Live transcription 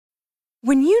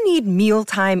When you need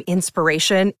mealtime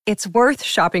inspiration, it's worth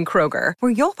shopping Kroger,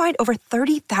 where you'll find over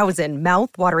 30,000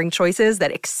 mouth-watering choices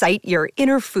that excite your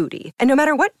inner foodie. And no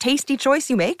matter what tasty choice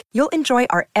you make, you'll enjoy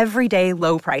our everyday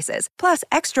low prices, plus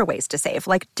extra ways to save,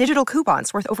 like digital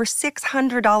coupons worth over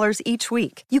 $600 each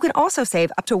week. You can also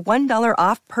save up to $1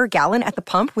 off per gallon at the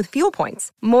pump with fuel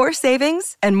points. More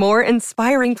savings and more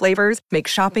inspiring flavors make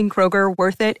shopping Kroger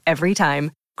worth it every time.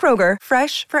 Kroger,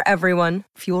 fresh for everyone.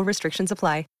 Fuel restrictions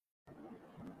apply.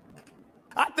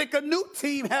 I think a new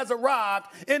team has arrived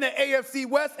in the AFC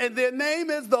West, and their name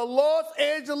is the Los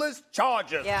Angeles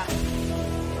Chargers. Yeah.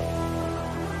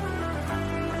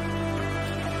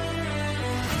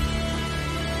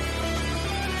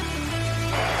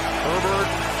 Herbert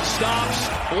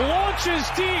stops, launches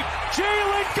deep.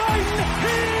 Jalen Guyton,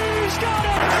 he's got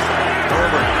it!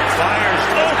 Herbert fires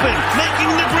open,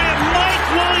 making the grab. Mike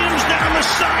Williams down the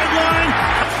sideline.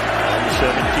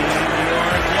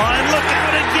 17-yard line, look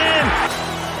out again.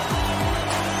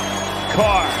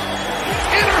 Carr,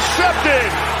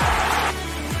 intercepted.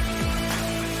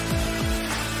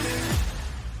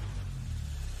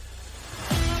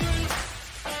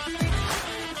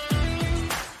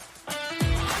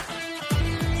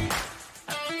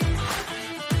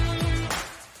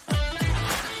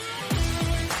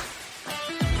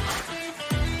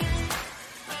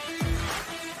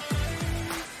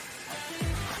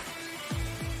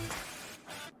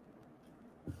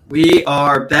 We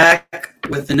are back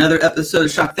with another episode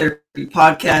of Shock Therapy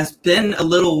Podcast. Been a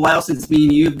little while since me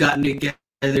and you have gotten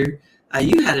together.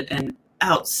 You had an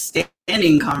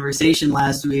outstanding conversation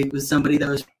last week with somebody that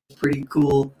was pretty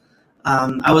cool.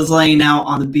 I was laying out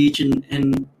on the beach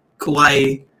in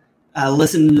Kauai,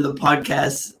 listening to the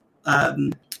podcast.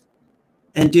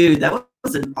 And dude, that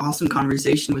was an awesome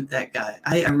conversation with that guy.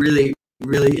 I really,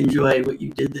 really enjoyed what you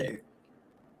did there.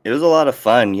 It was a lot of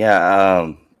fun.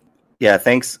 Yeah. Yeah,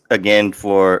 thanks again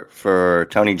for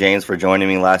Tony James for joining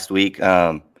me last week.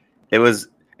 It was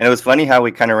funny how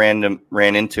we kind of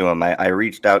ran into him. I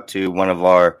reached out to one of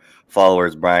our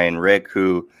followers, Brian Rick,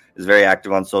 who is very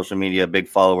active on social media, big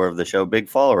follower of the show, big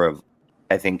follower of,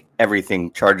 I think,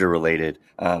 everything Charger related.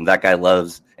 That guy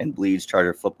loves and bleeds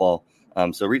Charger football.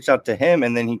 So reached out to him,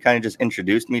 and then he kind of just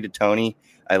introduced me to Tony.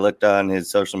 I looked on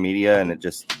his social media, and it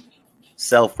just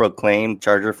self-proclaimed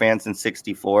Charger fan since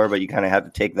 '64, but you kind of have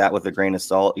to take that with a grain of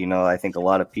salt. You know, I think a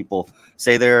lot of people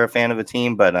say they're a fan of a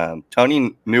team, but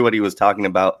Tony knew what he was talking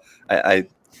about. I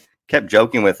kept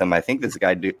joking with him. I think this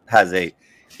guy has a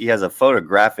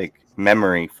photographic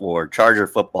memory for Charger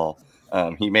football.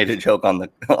 He made a joke on the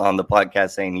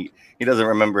podcast saying he doesn't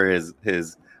remember his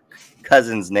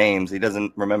cousins' names. He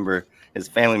doesn't remember his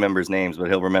family members' names, but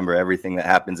he'll remember everything that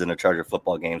happens in a Charger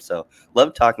football game. So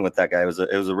loved talking with that guy. It was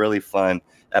a really fun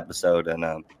episode, and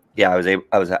I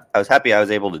was happy I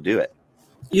was able to do it.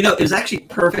 You know, it was actually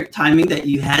perfect timing that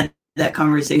you had that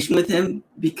conversation with him,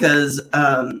 because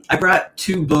I brought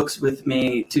 2 books with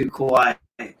me to Kauai,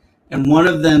 and one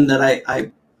of them that I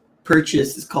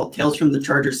purchased is called Tales from the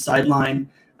Chargers Sideline,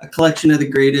 a collection of the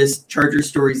greatest Charger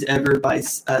stories ever by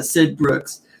Sid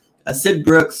Brooks. Sid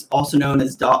Brooks, also known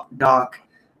as Doc,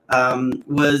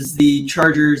 was the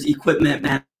Chargers equipment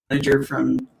manager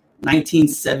from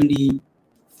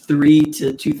 1973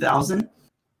 to 2000.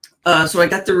 So I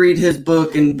got to read his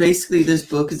book, and basically this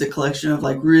book is a collection of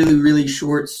like really, really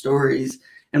short stories.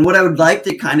 And what I would like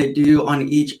to kind of do on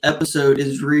each episode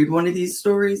is read one of these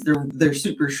stories. They're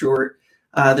super short.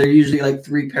 They're usually like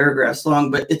 3 paragraphs long,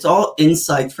 but it's all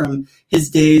insight from his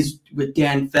days with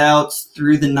Dan Fouts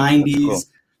through the 90s. Cool.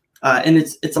 And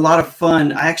it's a lot of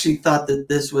fun. I actually thought that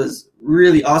this was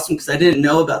really awesome because I didn't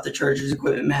know about the Chargers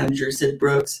equipment manager, Sid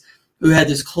Brooks, who had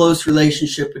this close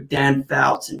relationship with Dan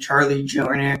Fouts and Charlie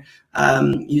Joyner.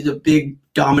 He's a big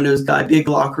Domino's guy, big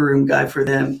locker room guy for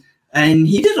them. And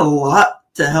he did a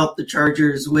lot to help the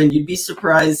Chargers win. You'd be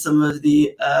surprised some of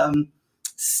the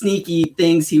sneaky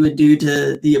things he would do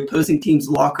to the opposing team's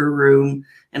locker room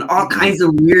and all kinds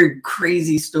of weird,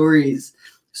 crazy stories.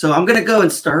 So I'm going to go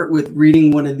and start with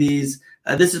reading one of these.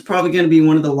 This is probably going to be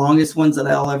one of the longest ones that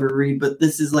I'll ever read, but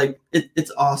this is like,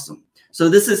 it's awesome. So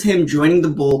this is him joining the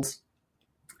Bolts.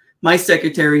 My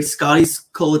secretary, Scotty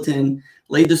Culleton,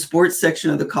 laid the sports section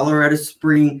of the Colorado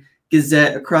Spring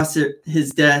Gazette across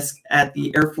his desk at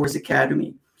the Air Force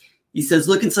Academy. He says,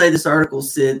 "Look inside this article,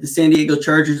 Sid. The San Diego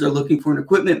Chargers are looking for an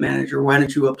equipment manager. Why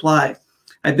don't you apply?"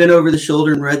 I bent over the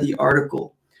shoulder and read the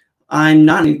article. "I'm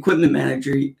not an equipment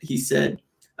manager," he said.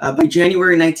 By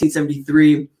January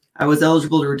 1973, I was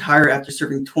eligible to retire after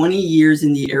serving 20 years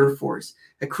in the Air Force.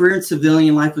 A career in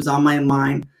civilian life was on my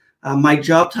mind. My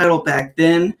job title back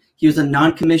then, he was a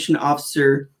non-commissioned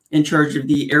officer in charge of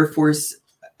the Air Force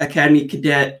Academy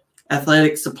Cadet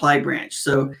Athletic Supply Branch.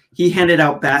 So he handed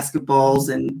out basketballs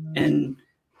and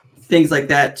things like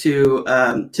that to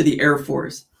the Air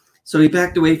Force. So he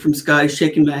backed away from Scotty,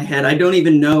 shaking my head. I don't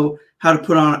even know how to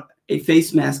put on a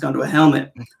face mask onto a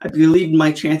helmet. I believed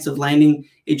my chance of landing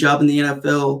a job in the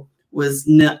NFL was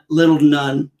little to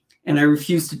none, and I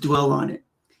refused to dwell on it.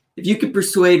 If you could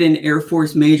persuade an Air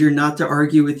Force major not to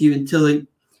argue with you until it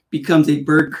becomes a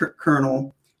bird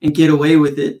colonel and get away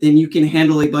with it, then you can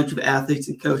handle a bunch of athletes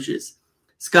and coaches.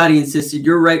 Scotty insisted,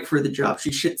 "You're right for the job."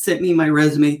 She sent me my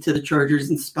resume to the Chargers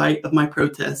in spite of my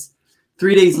protests.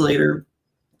 3 days later,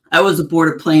 I was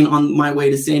aboard a plane on my way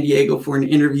to San Diego for an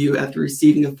interview after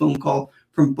receiving a phone call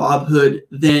from Bob Hood,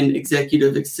 then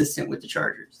executive assistant with the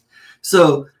Chargers.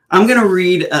 So I'm going to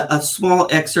read a small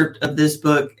excerpt of this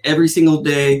book every single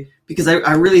day because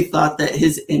I really thought that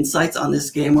his insights on this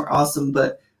game were awesome,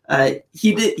 but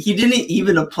he didn't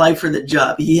even apply for the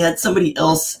job. He had somebody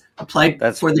else apply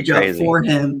for the job for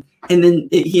him, and then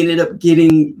he ended up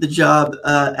getting the job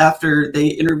after they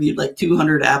interviewed like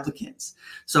 200 applicants.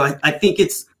 So I think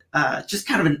it's just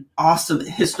kind of an awesome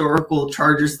historical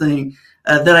Chargers thing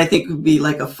that I think would be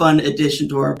like a fun addition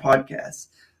to our podcast.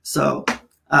 So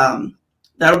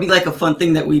that'll be like a fun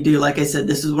thing that we do. Like I said,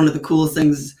 this is one of the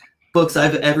coolest books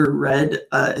I've ever read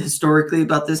historically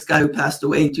about this guy who passed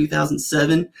away in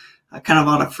 2007, kind of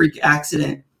on a freak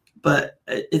accident. But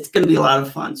it's going to be a lot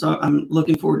of fun. So I'm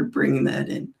looking forward to bringing that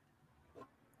in.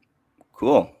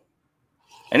 Cool.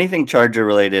 Anything Charger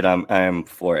related, I'm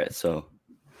for it. So,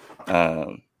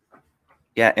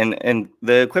 yeah. And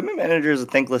the equipment manager is a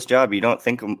thankless job. You don't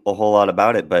think a whole lot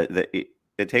about it, but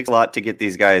it takes a lot to get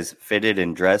these guys fitted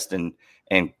and dressed and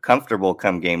comfortable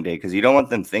come game day, because you don't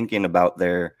want them thinking about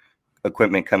their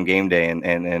equipment come game day.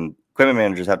 And equipment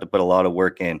managers have to put a lot of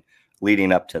work in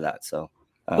leading up to that. So.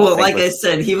 Well, like I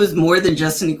said, he was more than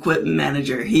just an equipment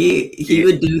manager. He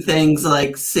would do things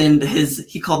like send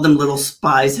he called them little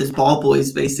spies, his ball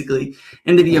boys, basically,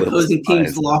 into the opposing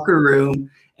team's locker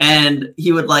room. And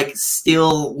he would like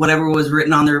steal whatever was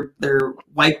written on their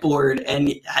whiteboard,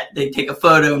 and they take a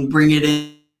photo and bring it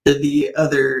into the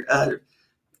other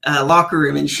locker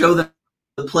room and show them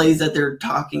the plays that they're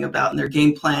talking about and their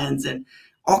game plans and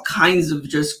all kinds of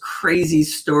just crazy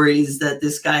stories that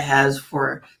this guy has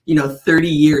for, 30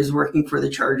 years working for the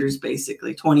Chargers,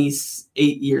 basically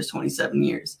 28 years, 27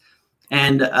 years.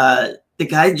 And the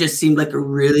guy just seemed like a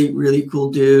really, really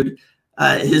cool dude.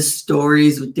 His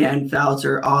stories with Dan Fouts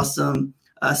are awesome.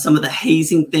 Some of the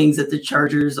hazing things that the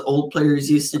Chargers old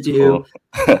players used to do.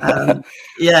 Cool.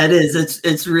 Yeah, it is.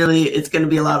 It's going to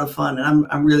be a lot of fun. And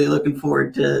I'm really looking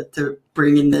forward to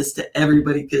bringing this to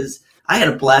everybody, because I had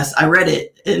a blast. I read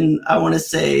it in, I want to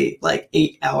say, like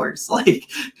 8 hours, like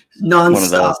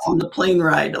nonstop on the plane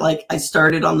ride. Like I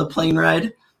started on the plane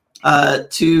ride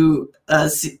to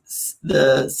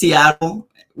the Seattle,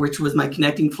 which was my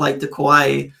connecting flight to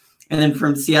Kauai. And then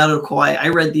from Seattle to Kauai, I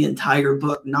read the entire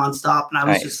book nonstop, and I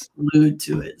was just glued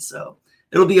to it. So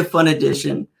it'll be a fun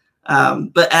addition.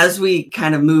 But as we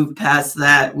kind of move past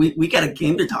that, we got a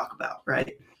game to talk about,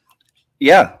 right?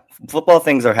 Yeah. Football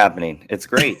things are happening. It's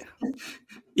great.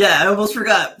 Yeah, I almost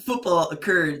forgot football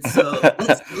occurred. So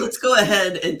let's go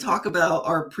ahead and talk about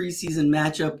our preseason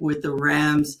matchup with the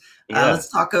Rams. Let's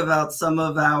talk about some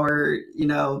of our,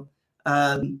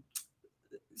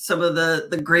 some of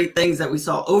the great things that we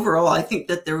saw. Overall, I think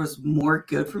that there was more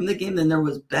good from the game than there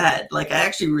was bad. Like, I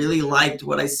actually really liked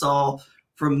what I saw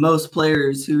from most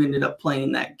players who ended up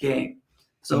playing that game.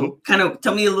 So kind of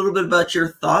tell me a little bit about your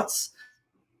thoughts.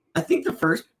 I think the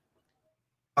first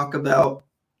talk about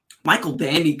Michael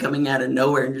Bandy coming out of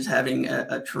nowhere and just having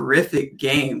a terrific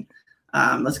game.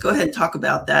 Let's go ahead and talk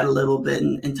about that a little bit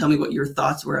and tell me what your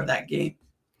thoughts were of that game.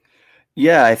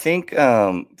 Yeah, I think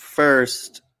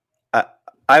first,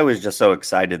 I was just so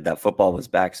excited that football was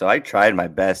back. So I tried my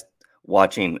best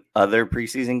watching other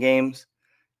preseason games.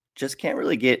 Just can't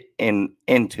really get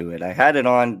into it. I had it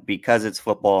on because it's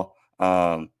football.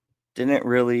 Didn't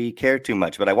really care too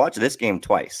much, but I watched this game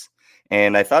twice.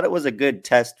 And I thought it was a good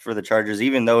test for the Chargers,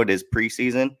 even though it is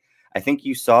preseason. I think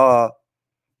you saw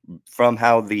from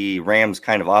how the Rams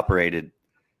kind of operated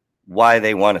why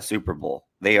they won a Super Bowl.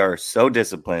 They are so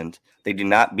disciplined. They do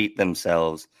not beat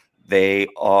themselves. They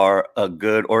are a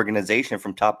good organization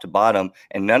from top to bottom,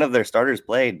 and none of their starters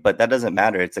played, but that doesn't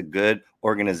matter. It's a good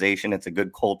organization. It's a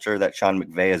good culture that Sean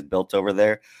McVay has built over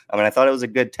there. I mean, I thought it was a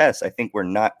good test. I think we're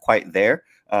not quite there,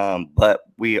 but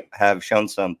we have shown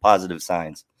some positive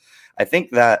signs. I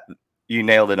think that you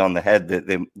nailed it on the head.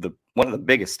 The one of the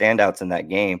biggest standouts in that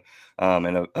game,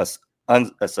 and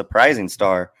a surprising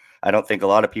star. I don't think a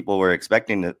lot of people were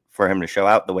expecting for him to show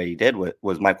out the way he did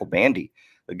was Michael Bandy.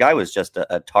 the guy was just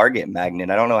a target magnet.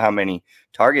 I don't know how many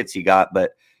targets he got,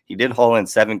 but he did haul in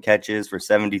 7 catches for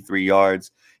 73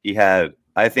 yards. He had,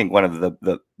 I think, one of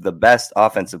the best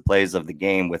offensive plays of the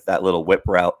game with that little whip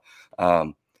route.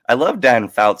 I love Dan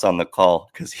Fouts on the call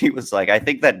because he was like, I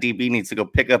think that DB needs to go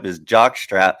pick up his jock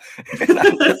strap. And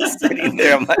I'm just sitting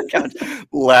there on my couch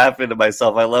laughing to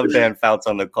myself. I love Dan Fouts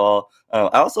on the call. I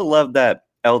also love that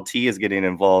LT is getting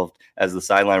involved as the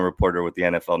sideline reporter with the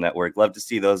NFL Network. Love to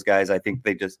see those guys. I think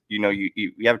they just,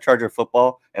 you have Charger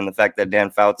football, and the fact that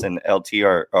Dan Fouts and LT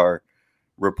are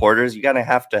reporters, you got to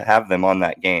have them on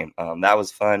that game. That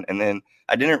was fun. And then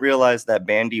I didn't realize that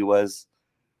Bandy was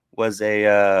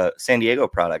a San Diego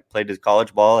product, played his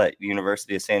college ball at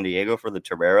University of San Diego for the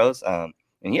Toreros, and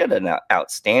he had an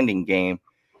outstanding game.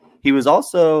 He was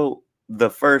also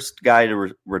the first guy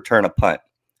to return a punt.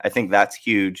 I think that's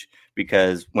huge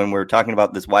because when we're talking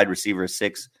about this wide receiver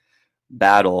 6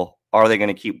 battle, are they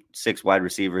going to keep 6 wide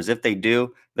receivers? If they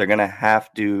do, they're going to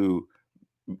have to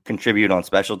contribute on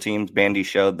special teams. Bandy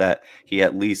showed that he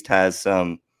at least has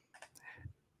some.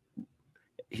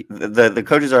 The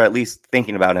coaches are at least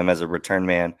thinking about him as a return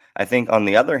man. I think on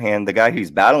the other hand, the guy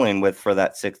he's battling with for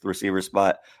that 6th receiver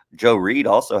spot, Joe Reed,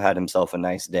 also had himself a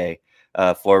nice day.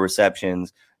 4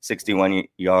 receptions, 61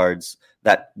 yards,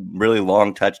 that really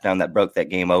long touchdown that broke that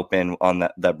game open on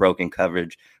that broken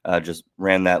coverage. Just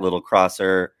ran that little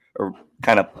crosser or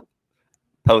kind of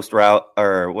post route,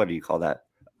 or what do you call that?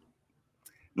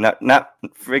 Not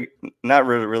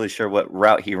really sure what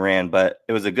route he ran, but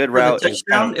it was a good route.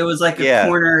 Touchdown. It was like a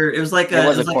corner. It was like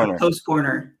a post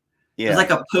corner. Yeah, it was like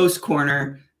a post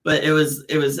corner, but it was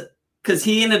because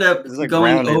he ended up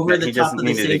going over the top of the safety.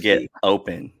 He just needed to get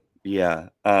open. Yeah.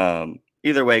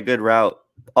 Either way, good route.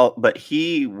 But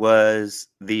he was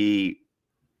the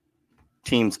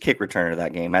team's kick returner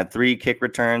that game. Had 3 kick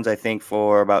returns, I think,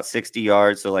 for about 60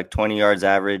 yards, so like 20 yards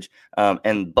average.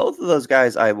 And both of those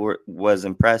guys, was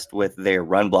impressed with their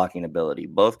run blocking ability.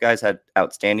 Both guys had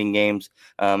outstanding games.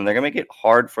 They're going to make it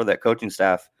hard for that coaching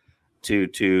staff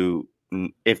to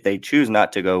if they choose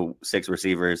not to go 6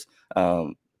 receivers.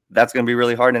 That's going to be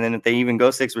really hard. And then if they even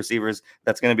go 6 receivers,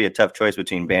 that's going to be a tough choice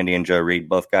between Bandy and Joe Reed.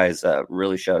 Both guys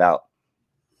really showed out.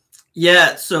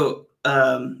 Yeah, so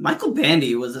Michael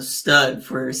Bandy was a stud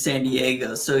for San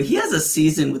Diego. So he has a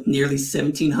season with nearly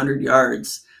 1,700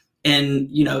 yards. And,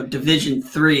 Division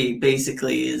III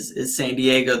basically is San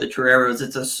Diego, the Toreros.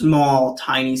 It's a small,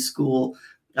 tiny school,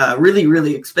 really,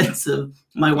 really expensive.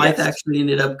 My wife actually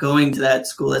ended up going to that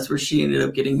school. That's where she ended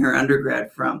up getting her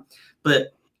undergrad from.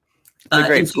 But it's a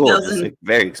great school. It's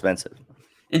very expensive.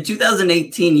 In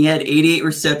 2018, he had 88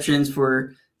 receptions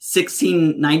for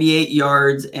 1,698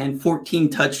 yards and 14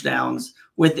 touchdowns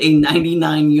with a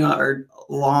 99-yard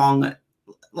long,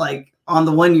 like on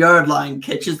the 1-yard line,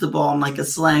 catches the ball on like a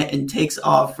slant and takes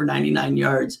off for 99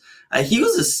 yards. He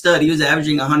was a stud. He was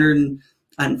averaging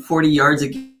 140 yards a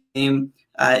game.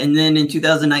 And then in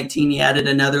 2019, he added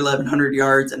another 1,100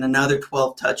 yards and another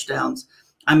 12 touchdowns.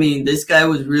 I mean, this guy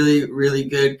was really, really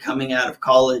good coming out of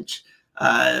college.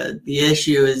 The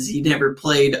issue is he never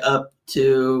played up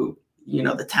to,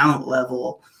 the talent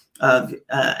level of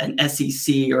an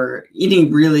SEC or any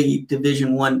really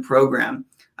Division I program,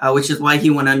 which is why he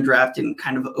went undrafted and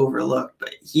kind of overlooked.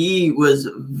 But he was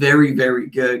very, very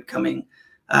good coming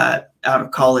out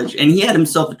of college. And he had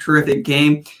himself a terrific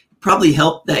game. Probably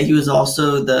helped that he was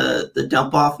also the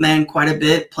dump off man quite a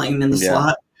bit, playing in the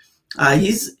slot.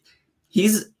 He's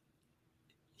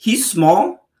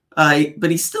small,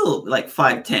 but he's still like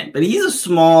 5'10". But he's a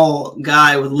small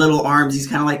guy with little arms. He's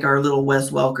kind of like our little Wes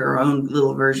Welker, our own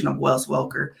little version of Wes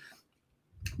Welker.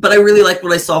 But I really liked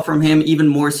what I saw from him, even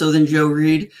more so than Joe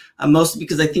Reed, mostly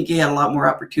because I think he had a lot more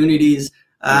opportunities.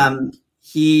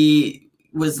 He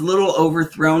was a little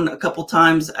overthrown a couple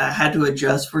times. Had to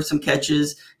adjust for some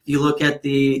catches. If you look at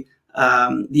the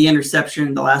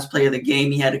interception, the last play of the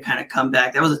game, he had to kind of come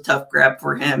back. That was a tough grab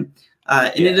for him.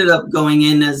 It ended up going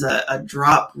in as a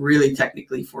drop, really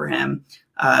technically for him,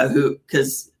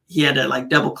 because he had to like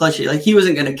double clutch it. Like he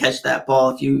wasn't going to catch that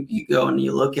ball if you go and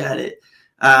you look at it.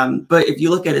 But if you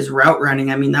look at his route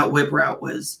running, I mean, that whip route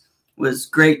was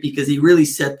great because he really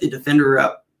set the defender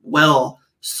up well,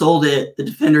 sold it. The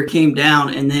defender came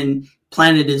down and then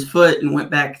planted his foot and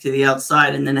went back to the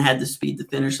outside and then had the speed to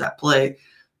finish that play.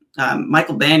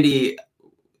 Michael Bandy,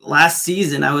 last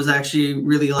season, I was actually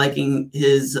really liking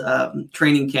his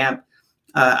training camp.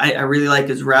 I really like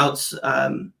his routes.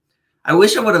 I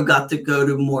wish I would have got to go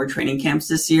to more training camps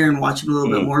this year and watch him a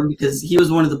little bit more because he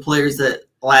was one of the players that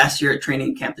last year at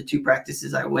training camp, the 2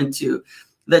 practices I went to,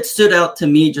 that stood out to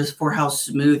me just for how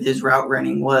smooth his route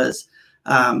running was.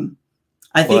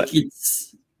 I think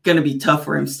going to be tough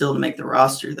for him still to make the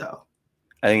roster, though.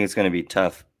 I think it's going to be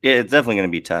tough. Yeah, it's definitely going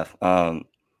to be tough. I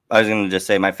was going to just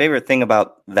say my favorite thing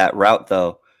about that route,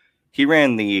 though, he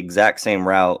ran the exact same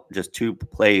route just 2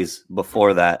 plays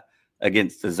before that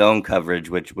against the zone coverage,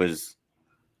 which was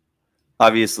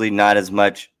obviously not as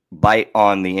much bite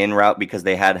on the in route because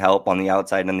they had help on the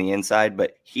outside and the inside,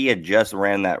 but he had just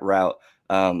ran that route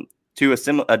to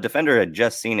a defender had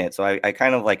just seen it. So I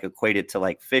kind of like equate it to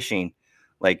like fishing.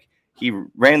 Like he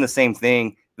ran the same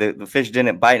thing. The fish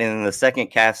didn't bite. And then the second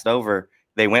cast over,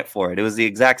 they went for it. It was the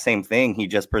exact same thing. He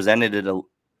just presented it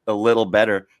a little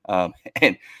better.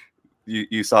 And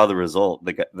you saw the result.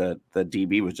 The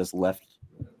DB was just left.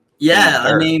 Yeah.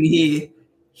 I mean,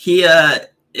 he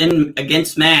in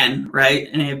against man, right?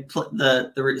 And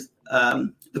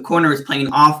the corner was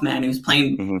playing off man. He was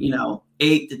playing,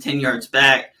 8 to 10 yards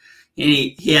back, and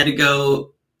he had to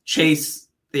go chase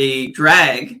the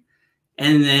drag,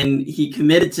 and then he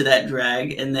committed to that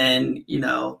drag, and then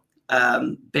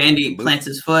Bandy plants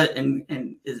his foot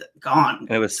and is gone.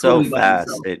 And it was so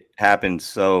fast. It happened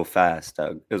so fast.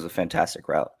 It was a fantastic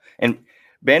route, and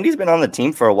Bandy's been on the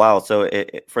team for a while. So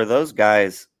for those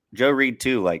guys, Joe Reed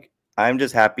too, like. I'm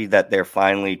just happy that they're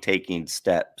finally taking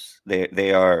steps.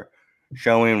 They are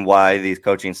showing why these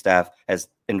coaching staff has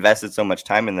invested so much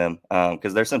time in them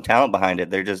because there's some talent behind it.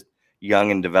 They're just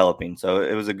young and developing. So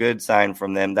it was a good sign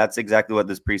from them. That's exactly what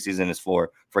this preseason is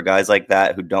for guys like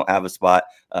that who don't have a spot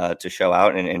to show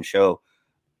out and show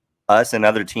us and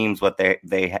other teams what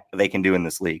they can do in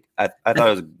this league. I thought it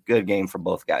was a good game for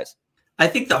both guys. I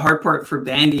think the hard part for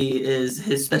Bandy is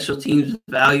his special teams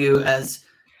value as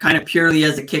kind of purely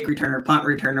as a kick returner, punt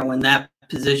returner. When that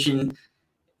position,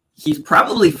 he's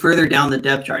probably further down the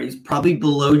depth chart. He's probably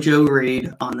below Joe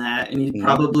Reed on that, and he's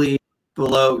probably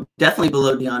definitely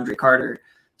below DeAndre Carter.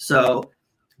 So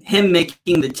him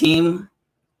making the team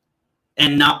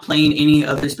and not playing any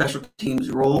other special teams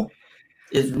role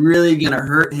is really going to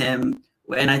hurt him.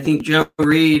 And I think Joe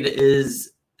Reed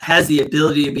has the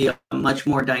ability to be a much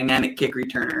more dynamic kick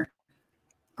returner.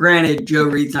 Granted, Joe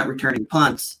Reed's not returning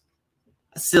punts.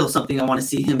 Still something I want to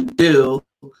see him do.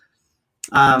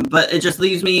 But it just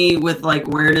leaves me with, like,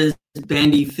 where does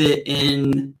Bandy fit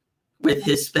in with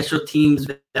his special teams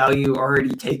value already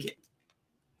taken?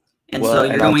 And so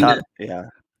you're going to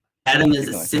add him as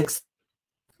a 6th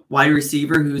wide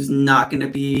receiver who's not going to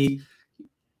be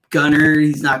gunner.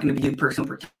 He's not going to be a personal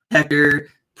protector.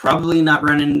 Probably not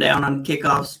running down on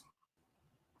kickoffs.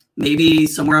 Maybe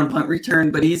somewhere on punt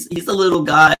return, but he's a little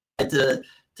guy to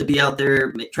be out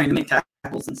there trying to make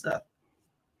tackles and stuff.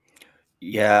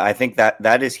 Yeah, I think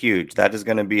that is huge. That is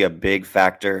going to be a big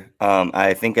factor.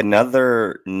 I think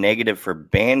another negative for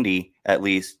Bandy, at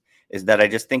least, is that I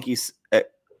just think he's,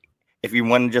 if you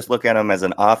want to just look at him as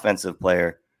an offensive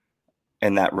player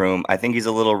in that room, I think he's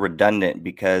a little redundant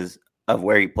because of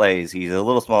where he plays. He's a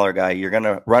little smaller guy. You're going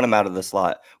to run him out of the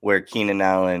slot where Keenan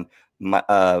Allen,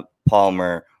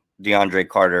 Palmer, DeAndre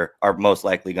Carter are most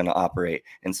likely going to operate.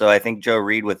 And so I think Joe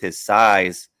Reed, with his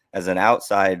size as an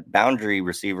outside boundary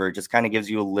receiver, just kind of gives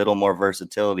you a little more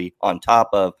versatility on top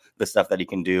of the stuff that he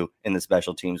can do in the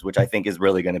special teams, which I think is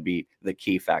really going to be the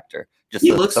key factor.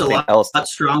 He looks a lot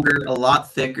stronger, a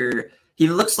lot thicker. He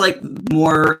looks like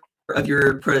more of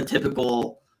your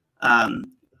prototypical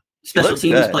special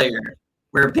teams player,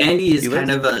 where Bandy is kind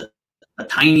of a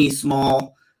tiny,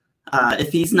 small.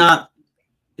 If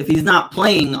he's not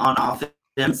playing on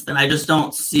offense, then I just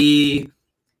don't see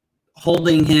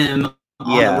holding him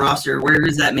on the roster. Where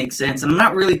does that make sense? And I'm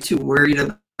not really too worried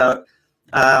about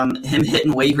him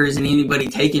hitting waivers and anybody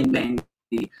taking Bandy,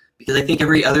 because I think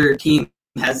every other team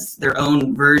has their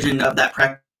own version of that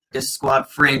practice squad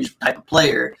fringe type of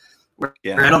player. Where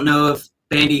I don't know if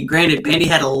Bandy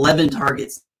had 11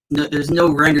 targets. No, there's no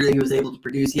render that he was able to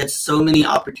produce. He had so many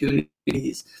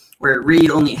opportunities where Reed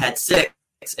only had 6.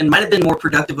 And might have been more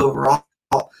productive overall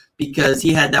because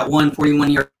he had that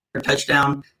 41-yard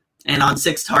touchdown, and on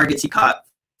 6 targets he caught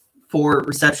 4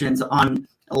 receptions. On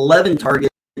 11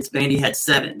 targets, Bandy had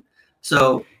 7.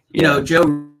 So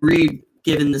Joe Reed,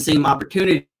 given the same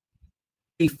opportunity,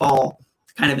 fall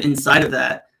kind of inside of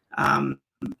that. And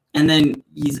then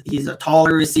he's a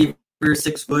taller receiver,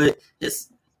 6 foot. He's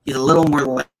a little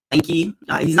more lanky.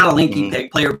 He's not a lanky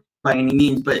player by any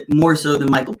means, but more so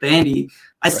than Michael Bandy.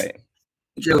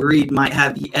 Joe Reed might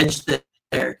have the edge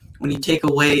there when you take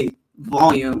away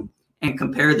volume and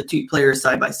compare the 2 players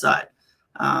side by side.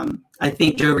 I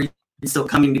think Joe Reed is still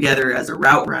coming together as a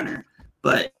route runner,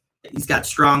 but he's got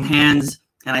strong hands,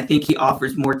 and I think he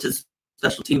offers more to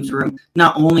special teams room,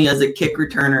 not only as a kick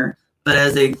returner, but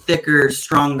as a thicker,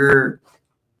 stronger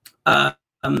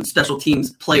special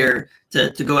teams player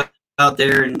to go out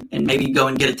there and maybe go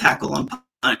and get a tackle on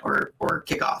punt or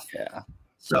kickoff. Yeah.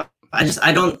 So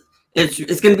I don't.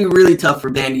 It's going to be really tough for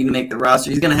Bandy to make the roster.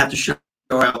 He's going to have to show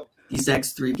out these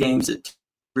next 3 games to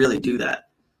really do that.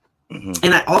 Mm-hmm.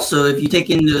 And also, if you take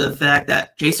into the fact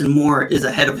that Jason Moore is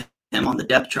ahead of him on the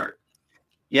depth chart.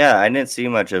 Yeah, I didn't see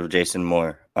much of Jason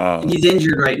Moore. He's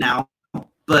injured right now,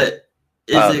 but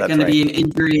is it going to be an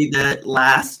injury that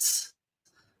lasts,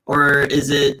 or is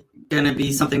it going to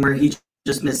be something where he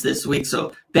just missed this week?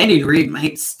 So Bandy Reed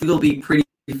might still be pretty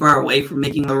far away from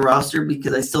making the roster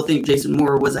because I still think Jason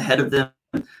Moore was ahead of them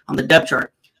on the depth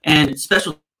chart. And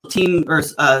special team or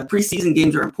preseason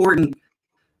games are important,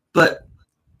 but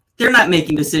they're not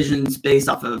making decisions based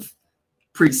off of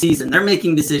preseason. They're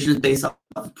making decisions based off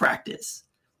of practice.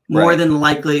 More than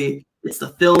likely, it's the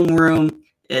film room,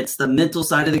 it's the mental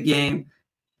side of the game,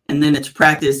 and then it's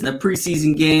practice. And the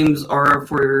preseason games are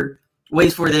for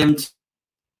ways for them to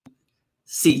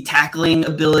see tackling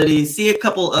abilities, see a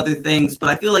couple other things, but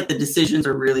I feel like the decisions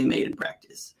are really made in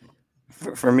practice.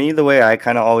 For me, the way I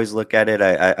kind of always look at it,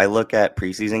 I look at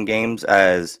preseason games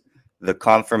as the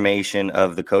confirmation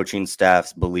of the coaching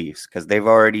staff's beliefs because they've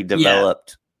already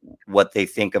developed what they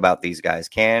think about these guys.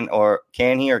 Can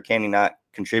he or can he not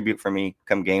contribute for me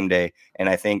come game day? And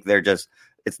I think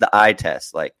it's the eye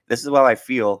test. Like, this is how I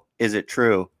feel. Is it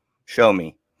true? Show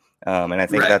me. And I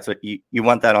think that's what you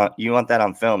want that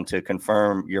on film to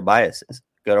confirm your biases,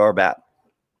 good or bad.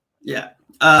 Yeah.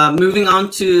 Moving on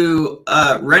to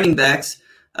running backs,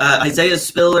 Isaiah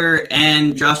Spiller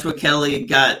and Joshua Kelly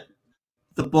got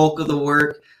the bulk of the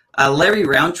work. Larry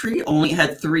Roundtree only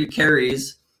had 3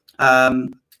 carries.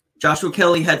 Joshua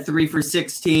Kelly had 3 for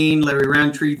 16. Larry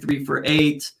Roundtree 3 for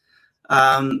 8.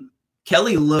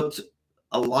 Kelly looked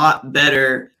a lot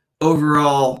better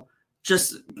overall.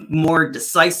 Just more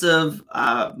decisive,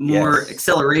 more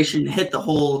acceleration, hit the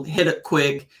hole, hit it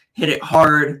quick, hit it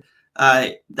hard.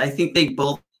 I think they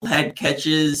both had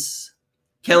catches.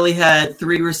 Kelly had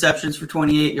 3 receptions for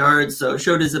 28 yards, so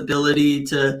showed his ability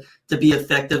to be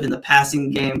effective in the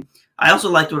passing game. I also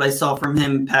liked what I saw from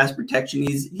him in pass protection.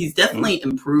 He's definitely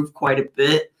improved quite a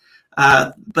bit,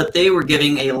 but they were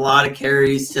giving a lot of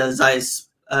carries to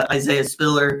Isaiah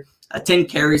Spiller, 10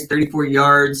 carries, 34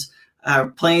 yards.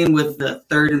 Playing with the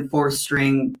 3rd and 4th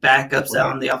string backups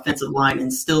out on the offensive line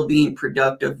and still being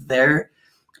productive there.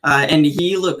 And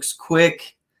he looks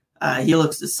quick. He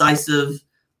looks decisive.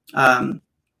 I'm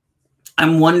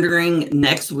wondering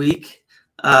next week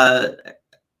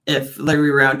if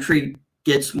Larry Roundtree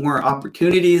gets more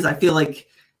opportunities. I feel like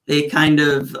they kind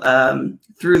of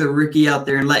threw the rookie out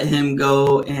there and let him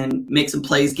go and make some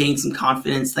plays, gain some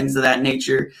confidence, things of that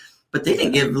nature. But they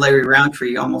didn't give Larry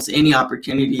Roundtree almost any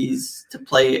opportunities to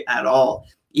play at all.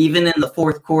 Even in the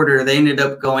 4th quarter, they ended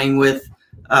up going with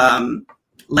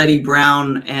Letty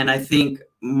Brown, and I think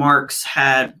Marks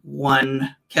had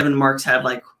one. Kevin Marks had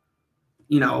 1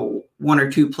 or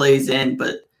 2 plays in,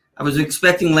 but I was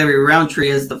expecting Larry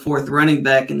Roundtree as the 4th running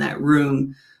back in that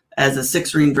room as a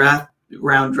 6th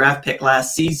round draft pick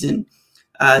last season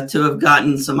to have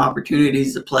gotten some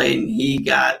opportunities to play, and he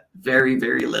got very,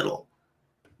 very little.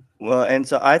 Well, and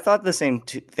so I thought the same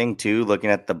thing too, looking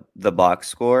at the box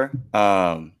score.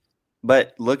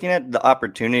 But looking at the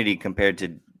opportunity compared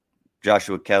to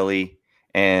Joshua Kelly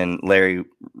and Larry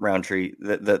Roundtree,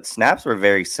 the snaps were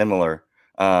very similar.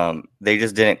 They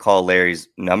just didn't call Larry's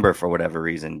number for whatever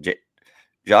reason.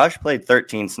 Josh played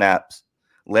 13 snaps.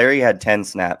 Larry had 10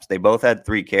 snaps. They both had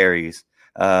 3 carries.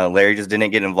 Larry just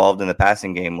didn't get involved in the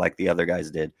passing game like the other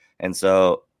guys did. And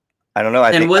so I don't know.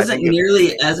 I think wasn't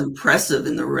nearly as impressive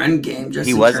in the run game.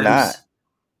 He was not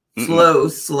slow,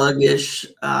 sluggish.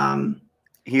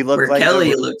 He looked like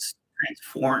Kelly looks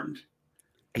transformed.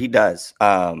 He does.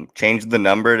 Changed the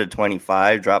number to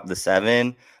 25, dropped the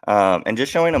 7, and just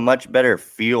showing a much better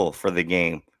feel for the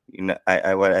game.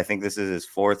 I think this is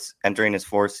entering his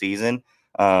 4th season.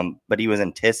 But he was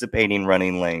anticipating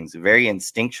running lanes, very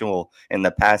instinctual in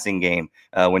the passing game.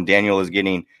 When Daniel was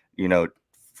getting,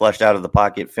 flushed out of the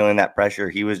pocket, feeling that pressure,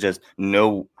 he was just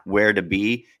know where to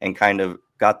be and kind of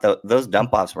got those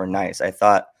dump offs were nice. I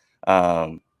thought,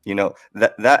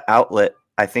 that outlet,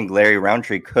 I think Larry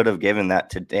Roundtree could have given that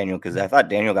to Daniel because I thought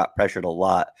Daniel got pressured a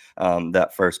lot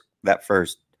that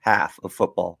first half of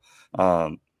football.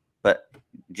 But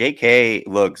JK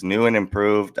looks new and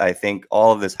improved. I think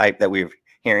all of this hype that we're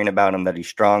hearing about him, that he's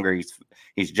stronger,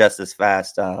 he's just as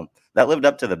fast, that lived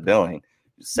up to the billing.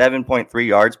 7.3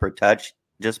 yards per touch.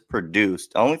 Just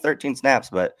produced only 13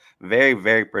 snaps, but very,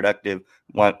 very productive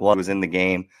while he was in the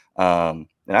game. And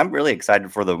I'm really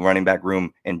excited for the running back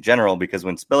room in general because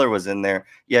when Spiller was in there,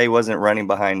 he wasn't running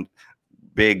behind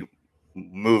big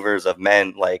movers of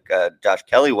men like Josh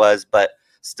Kelly was, but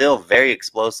still very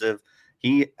explosive.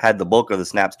 He had the bulk of the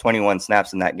snaps, 21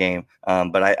 snaps in that game.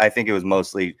 But I think it was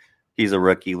mostly he's a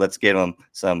rookie. Let's give him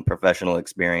some professional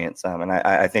experience. And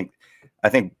I think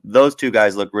those two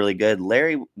guys look really good.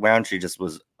 Larry Roundtree just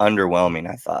was underwhelming,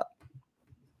 I thought.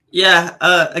 Yeah,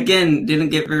 again, didn't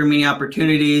get very many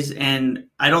opportunities, and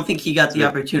I don't think he got the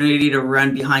opportunity to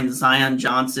run behind Zion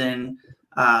Johnson,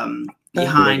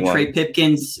 behind Trey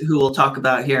Pipkins, who we'll talk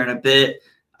about here in a bit.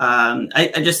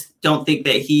 I just don't think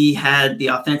that he had the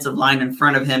offensive line in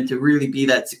front of him to really be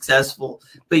that successful.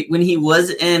 But when he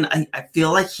was in, I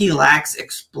feel like he lacks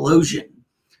explosion.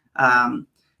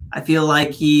 I feel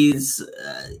like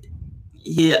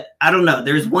I don't know.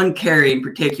 There's one carry in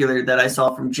particular that I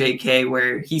saw from JK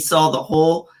where he saw the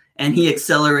hole and he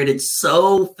accelerated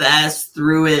so fast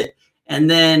through it. And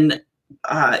then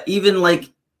even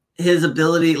like his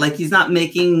ability, like he's not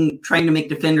trying to make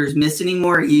defenders miss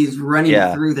anymore. He's running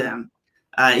through them.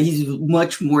 He's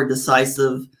much more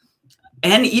decisive.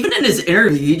 And even in his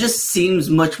interview, he just seems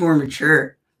much more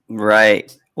mature.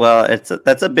 Right. Well,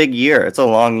 that's a big year. It's a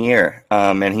long year.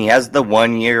 And he has the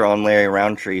 1 year on Larry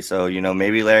Roundtree. So,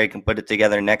 maybe Larry can put it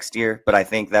together next year. But I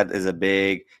think that is a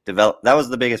big that was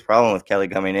the biggest problem with Kelly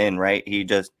coming in, right? He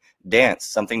just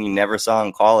danced, something you never saw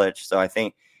in college. So I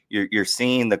think you're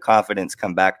seeing the confidence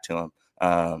come back to him.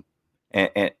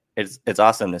 And it's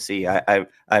awesome to see. I've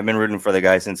been rooting for the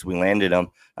guy since we landed him.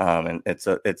 And it's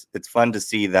fun to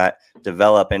see that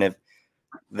develop. And if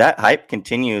that hype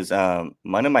continues,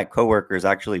 one of my coworkers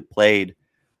actually played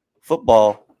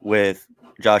football with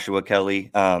Joshua Kelly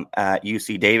at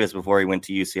UC Davis before he went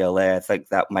to UCLA. I think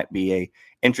that might be a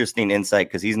interesting insight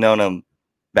because he's known him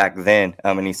back then.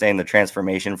 And he's saying the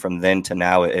transformation from then to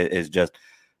now is just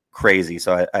crazy.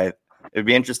 So it'd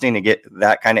be interesting to get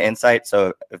that kind of insight.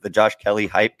 So if the Josh Kelly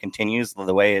hype continues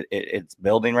the way it's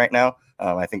building right now,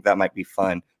 I think that might be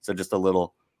fun. So just a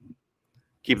little,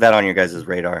 keep that on your guys'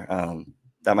 radar.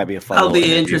 That might be a fun. I'll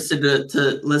be interested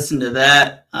to listen to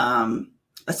that.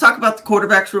 Let's talk about the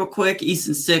quarterbacks real quick.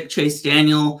 Easton Stick, Chase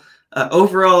Daniel.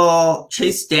 Overall,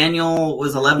 Chase Daniel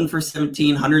was 11 for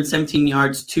 17, 117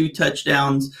 yards, 2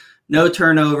 touchdowns, no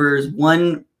turnovers,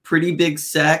 1 pretty big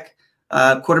sack.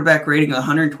 Quarterback rating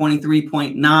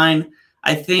 123.9.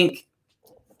 I think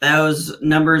those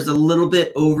numbers a little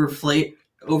bit overinflated.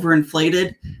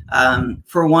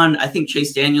 For one, I think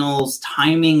Chase Daniel's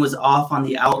timing was off on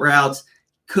the out routes.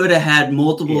 Could have had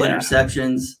multiple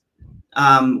interceptions.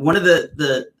 One of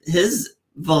his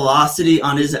velocity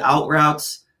on his out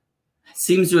routes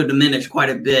seems to have diminished quite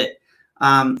a bit.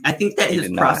 I think that his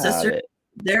processor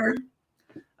there,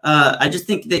 I just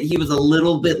think that he was a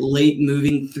little bit late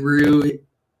moving through,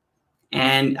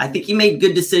 and I think he made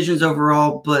good decisions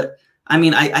overall. But I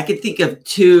mean, I could think of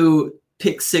 2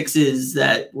 pick sixes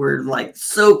that were like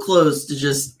so close to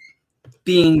just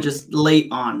being just late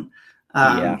on.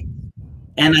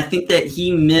 And I think that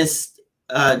he missed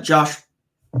Josh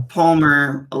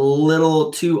Palmer a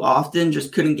little too often,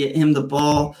 just couldn't get him the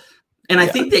ball. And I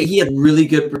think that he had really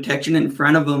good protection in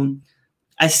front of him.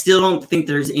 I still don't think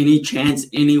there's any chance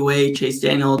anyway Chase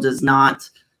Daniel does not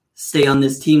stay on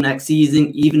this team next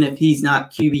season, even if he's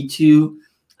not QB2.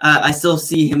 I still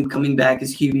see him coming back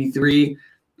as QB3.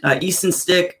 Easton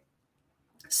Stick,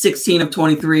 16 of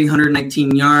 23,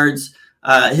 119 yards.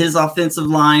 His offensive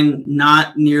line,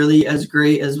 not nearly as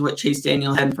great as what Chase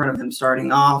Daniel had in front of him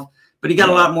starting off, but he got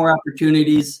a lot more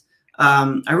opportunities.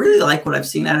 I really like what I've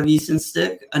seen out of Easton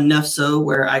Stick, enough so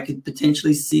where I could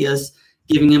potentially see us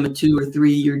giving him a 2 or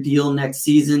 3 year deal next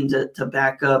season to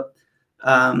back up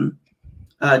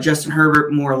Justin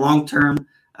Herbert more long-term.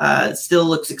 Still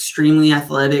looks extremely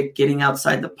athletic, getting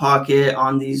outside the pocket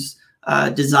on these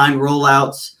design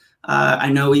rollouts.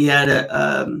 I know he had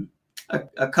a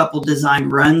couple design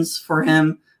runs for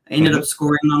him. I ended up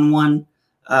scoring on one.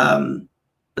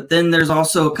 But then there's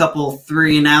also a couple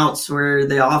 3 and outs where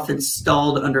the offense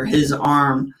stalled under his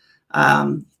arm.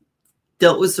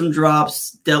 Dealt with some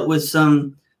drops, dealt with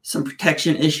some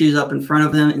protection issues up in front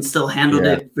of him, and still handled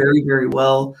it very, very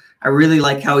well. I really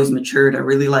like how he's matured. I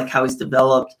really like how he's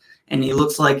developed, and he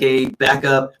looks like a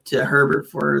backup to Herbert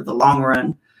for the long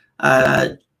run.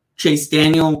 Chase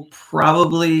Daniel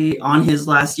probably on his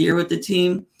last year with the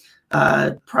team,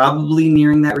 probably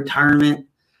nearing that retirement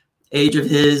age of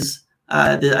his.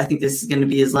 I think this is going to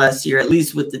be his last year, at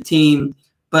least with the team.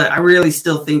 But I really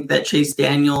still think that Chase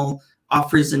Daniel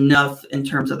offers enough in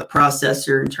terms of the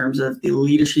processor, in terms of the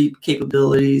leadership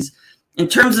capabilities, in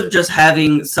terms of just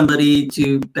having somebody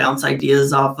to bounce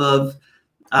ideas off of,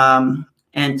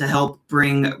 and to help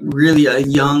bring really a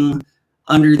young,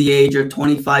 under the age of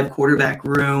 25 quarterback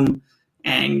room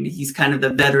and he's kind of the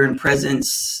veteran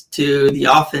presence to the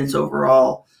offense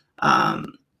overall.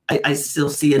 I still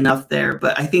see enough there,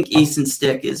 but I think Easton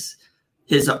Stick is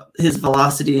his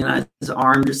velocity and his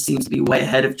arm just seems to be way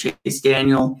ahead of Chase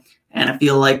Daniel, and I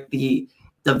feel like the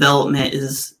development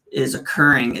is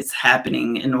occurring. It's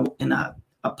happening in a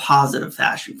positive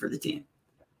fashion for the team.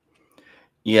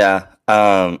 Yeah,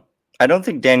 I don't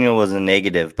think Daniel was a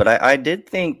negative, but I did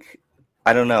think,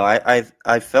 I don't know,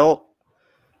 I thought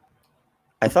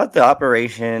the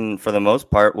operation for the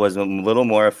most part was a little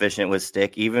more efficient with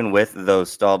Stick, even with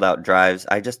those stalled out drives.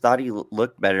 I just thought he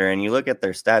looked better, and you look at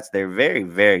their stats, they're very,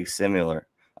 very similar.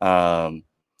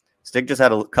 Stick just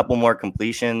had a couple more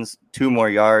completions, 2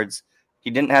 more yards. He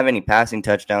didn't have any passing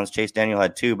touchdowns. Chase Daniel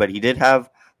had 2, but he did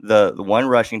have the 1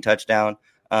 rushing touchdown.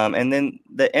 And then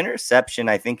the interception,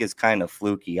 I think, is kind of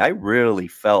fluky. I really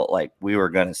felt like we were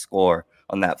going to score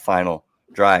on that final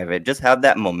drive. It just had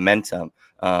that momentum.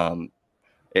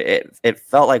 It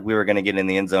felt like we were going to get in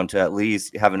the end zone to at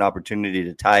least have an opportunity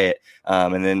to tie it.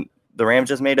 And then the Rams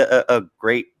just made a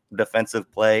great defensive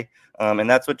play. And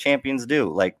that's what champions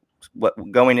do. Like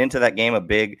going into that game, a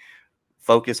big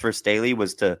focus for Staley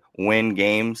was to win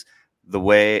games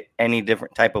any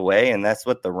different type of way. And that's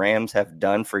what the Rams have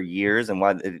done for years and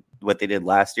what they did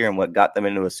last year and what got them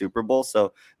into a Super Bowl.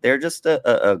 So they're just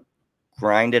a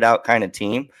grinded out kind of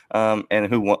team and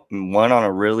who won on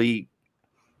a really,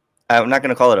 I'm not going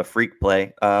to call it a freak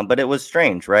play, but it was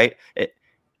strange, right? It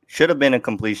should have been a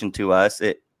completion to us.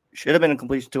 It should have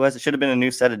been a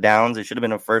new set of downs. It should have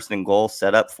been a 1st and goal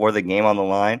set up for the game on the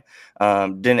line.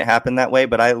 Didn't happen that way,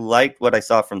 but I liked what I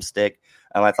saw from Stick.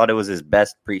 I thought it was his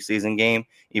best preseason game,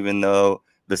 even though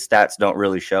the stats don't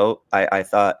really show. I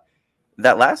thought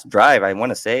that last drive, I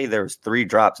want to say there was 3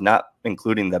 drops, not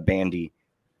including the bandy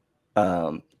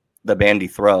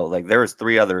throw. Like there was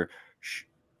 3 other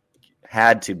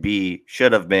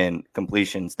should have been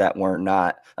completions that weren't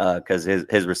not because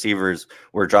his receivers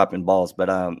were dropping balls. But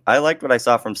I liked what I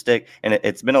saw from Stick, and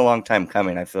it's been a long time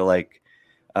coming. I feel like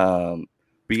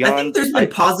I think there's been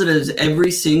positives every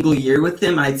single year with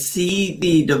him. I see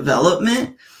the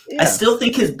development. Yeah. I still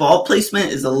think his ball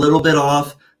placement is a little bit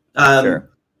off. Sure.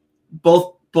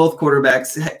 Both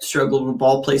quarterbacks struggled with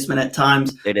ball placement at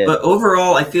times. They did. But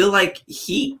overall, I feel like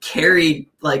he carried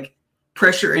like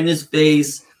pressure in his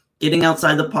face, getting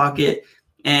outside the pocket,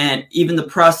 and even the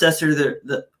processor,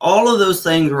 the all of those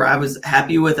things where I was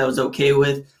happy with, I was okay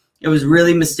with. It was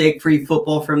really mistake-free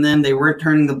football from them. They weren't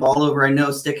turning the ball over. I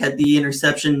know Stick had the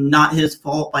interception, not his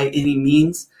fault by any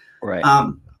means. Right.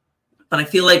 But I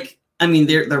feel like,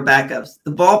 they're backups. The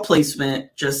ball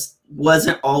placement just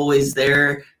wasn't always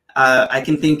there. I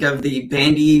can think of the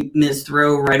bandy missed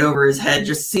throw right over his head,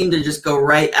 just seemed to just go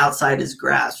right outside his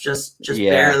grasp, just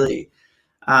barely.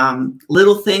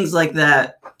 Little things like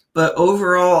that. But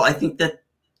overall, I think that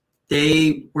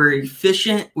they were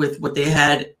efficient with what they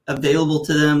had available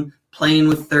to them, playing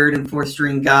with 3rd and 4th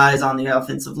string guys on the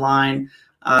offensive line,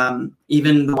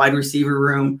 even the wide receiver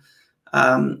room.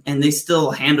 And they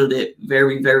still handled it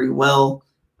very, very well.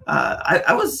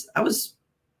 I was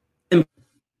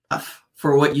impressed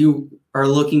for what you are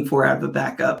looking for out of a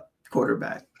backup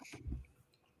quarterback.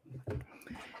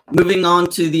 Moving on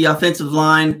to the offensive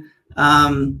line.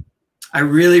 I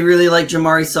really, really like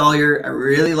Jamari Sawyer. I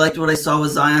really liked what I saw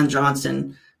with Zion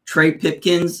Johnson. Trey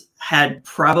Pipkins had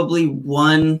probably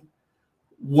one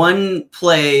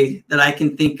play that I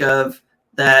can think of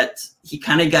that he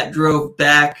kind of got drove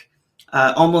back,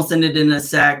 almost ended in a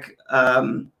sack,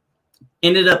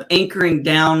 ended up anchoring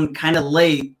down kind of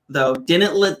late, though.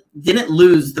 Didn't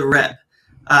lose the rep.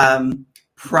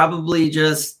 Probably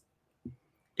just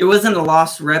it wasn't a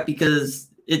lost rep because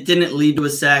it didn't lead to a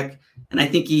sack. And I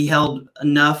think he held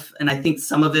enough, and I think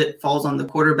some of it falls on the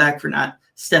quarterback for not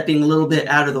stepping a little bit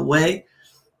out of the way.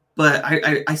 But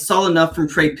I saw enough from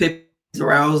Trey Pipkins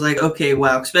where I was like, okay,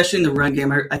 wow, especially in the run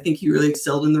game. I think he really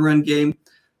excelled in the run game.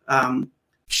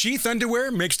 Sheath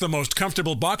underwear makes the most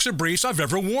comfortable boxer briefs I've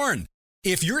ever worn.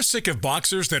 If you're sick of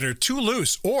boxers that are too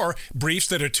loose or briefs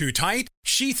that are too tight,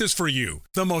 Sheath is for you.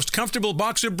 The most comfortable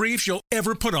boxer briefs you'll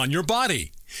ever put on your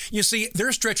body. You see,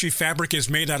 their stretchy fabric is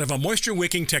made out of a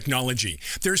moisture-wicking technology.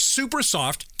 They're super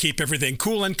soft, keep everything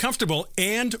cool and comfortable,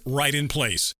 and right in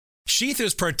place. Sheath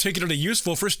is particularly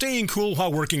useful for staying cool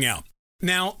while working out.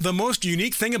 Now, the most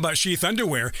unique thing about Sheath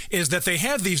underwear is that they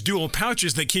have these dual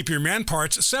pouches that keep your man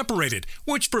parts separated,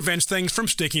 which prevents things from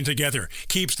sticking together,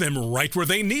 keeps them right where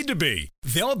they need to be.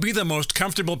 They'll be the most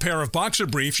comfortable pair of boxer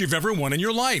briefs you've ever worn in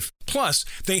your life. Plus,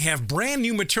 they have brand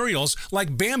new materials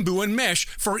like bamboo and mesh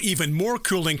for even more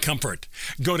cooling comfort.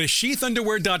 Go to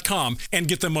sheathunderwear.com and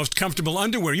get the most comfortable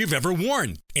underwear you've ever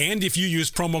worn. And if you use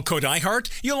promo code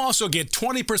iHeart, you'll also get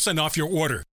 20% off your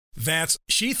order. That's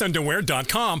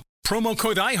sheathunderwear.com. Promo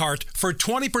code iHeart for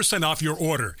 20% off your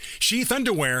order.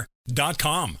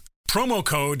 sheathunderwear.com. Promo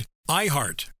code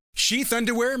iHeart. Sheath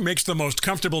Underwear makes the most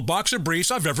comfortable boxer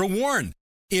briefs I've ever worn.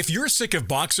 If you're sick of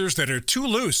boxers that are too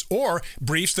loose or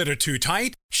briefs that are too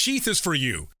tight, Sheath is for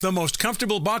you. The most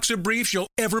comfortable boxer briefs you'll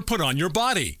ever put on your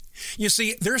body. You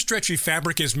see, their stretchy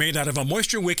fabric is made out of a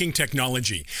moisture-wicking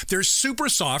technology. They're super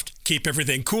soft, keep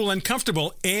everything cool and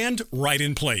comfortable, and right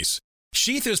in place.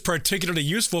 Sheath is particularly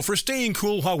useful for staying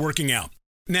cool while working out.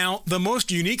 Now, the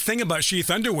most unique thing about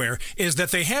Sheath underwear is that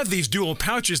they have these dual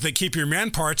pouches that keep your man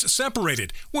parts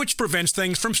separated, which prevents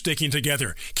things from sticking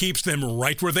together, keeps them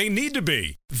right where they need to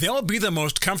be. They'll be the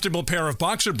most comfortable pair of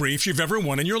boxer briefs you've ever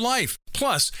worn in your life.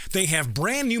 Plus, they have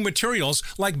brand new materials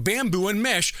like bamboo and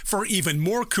mesh for even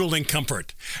more cooling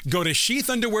comfort. Go to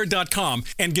sheathunderwear.com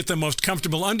and get the most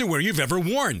comfortable underwear you've ever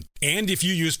worn. And if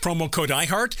you use promo code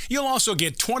iHeart, you'll also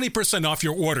get 20% off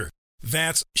your order.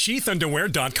 That's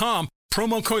sheathunderwear.com.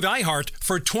 Promo code iHeart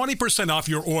for 20% off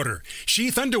your order.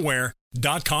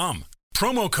 sheathunderwear.com.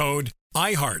 Promo code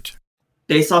iHeart.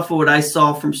 Based off of what I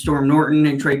saw from Storm Norton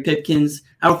and Trey Pipkins,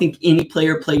 I don't think any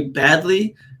player played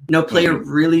badly. No player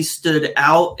really stood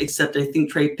out, except I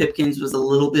think Trey Pipkins was a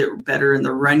little bit better in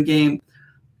the run game.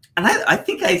 And I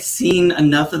think I've seen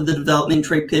enough of the development in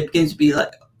Trey Pipkins be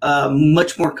like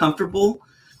much more comfortable.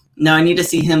 Now I need to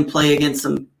see him play against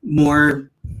some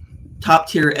more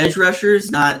top-tier edge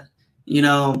rushers, not –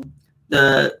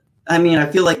 I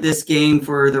feel like this game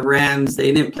for the Rams,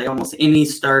 they didn't play almost any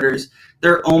starters.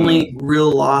 Their only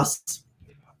real loss,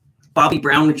 Bobby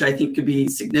Brown, which I think could be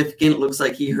significant. It looks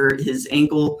like he hurt his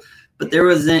ankle, but there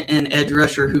wasn't an edge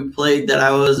rusher who played that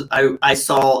I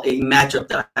saw a matchup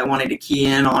that I wanted to key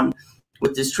in on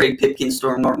with this Trey Pipkins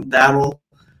Storm Norton battle.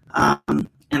 And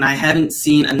I haven't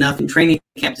seen enough in training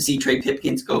camp to see Trey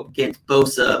Pipkins go against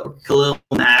Bosa or Khalil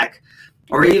Mack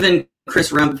or even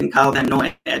Chris Rumpf and Kyle Van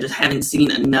Noy. I just haven't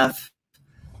seen enough.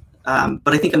 But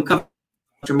I think I'm comfortable.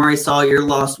 Jamari Sawyer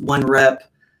lost 1 rep.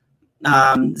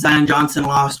 Zion Johnson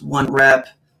lost 1 rep.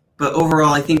 But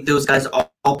overall, I think those guys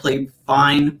all played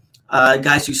fine.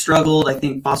 Guys who struggled, I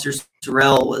think Foster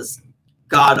Terrell was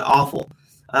god-awful.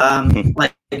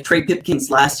 Like Trey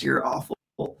Pipkins last year, awful.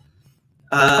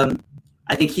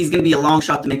 I think he's going to be a long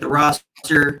shot to make the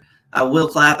roster. Will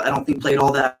Clapp, I don't think played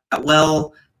all that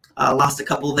well. Lost a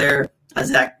couple there.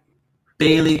 Zach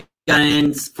Bailey got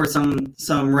in for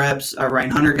some reps. Ryan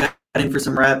Hunter got in for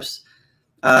some reps.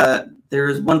 There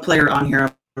was one player on here.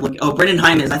 Brendan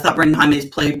Hymes. I thought Brendan Hymes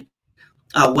played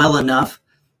well enough.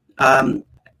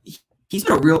 He's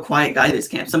been a real quiet guy this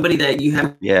camp. Somebody that you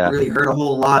haven't really heard a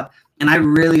whole lot. And I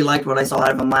really liked what I saw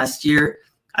out of him last year.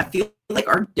 I feel like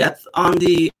our depth on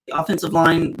the offensive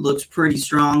line looks pretty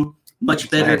strong. Much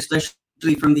better,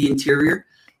 especially from the interior.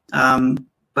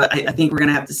 But I think we're going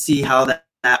to have to see how that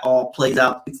all plays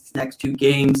out these next 2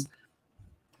 games.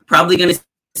 Probably going to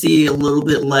see a little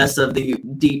bit less of the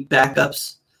deep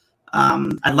backups.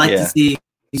 I'd like to see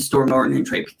Storm Norton and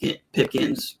Trey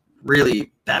Pipkins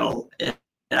really battle it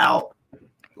out.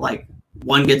 Like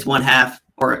one gets 1 half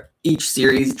or each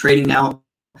series trading out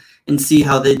and see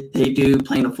how they do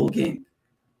playing a full game.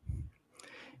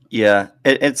 Yeah,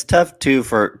 it's tough too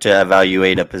to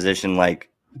evaluate a position like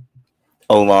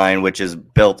O-line, which is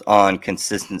built on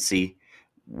consistency,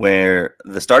 where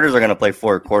the starters are going to play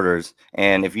 4 quarters.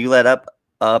 And if you let up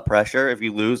a pressure, if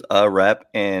you lose a rep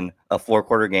in a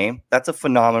 4-quarter game, that's a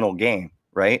phenomenal game,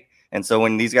 right? And so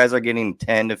when these guys are getting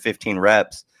 10 to 15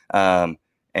 reps and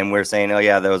we're saying, oh,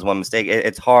 yeah, there was one mistake,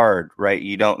 it's hard, right?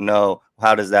 You don't know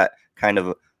how does that kind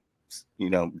of,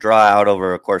 draw out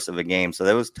over a course of a game. So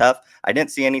that was tough. I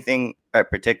didn't see anything that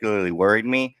particularly worried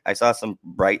me. I saw some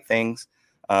bright things.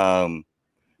 I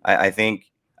think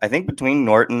between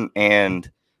Norton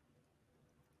and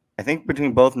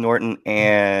both Norton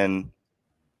and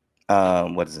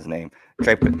what is his name?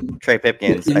 Trey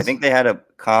Pipkins. I think they had a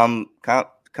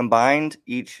combined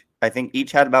each. I think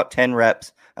each had about 10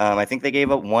 reps. I think they gave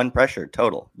up 1 pressure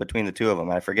total between the 2 of them.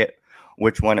 I forget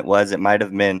which one it was. It might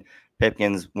have been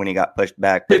Pipkins when he got pushed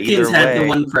back. But Pipkins had the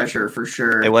 1 pressure for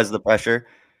sure. It was the pressure.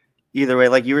 Either way,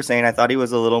 like you were saying, I thought he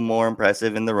was a little more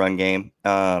impressive in the run game,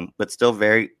 but still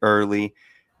very early.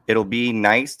 it'll be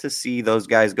nice to see those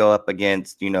guys go up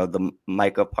against, the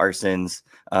Micah Parsons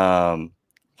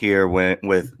here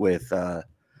with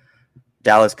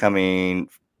Dallas coming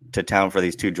to town for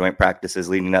these 2 joint practices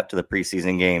leading up to the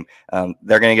preseason game.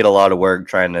 They're going to get a lot of work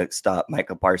trying to stop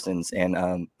Micah Parsons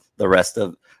and the rest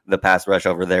of the pass rush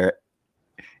over there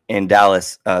in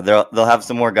Dallas. They'll have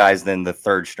some more guys than the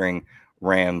 3rd string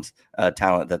Rams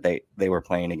talent that they were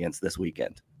playing against this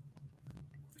weekend.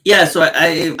 Yeah, so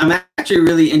I'm actually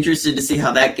really interested to see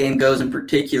how that game goes in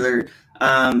particular.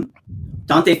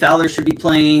 Dante Fowler should be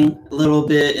playing a little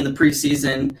bit in the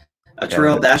preseason.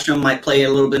 Terrell Basham might play a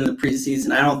little bit in the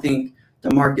preseason. I don't think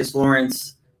DeMarcus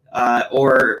Lawrence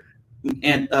or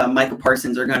Micah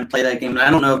Parsons are going to play that game. And I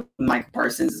don't know if Micah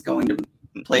Parsons is going to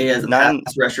play as a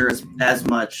pass rusher as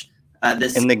much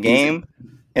this in the season. game.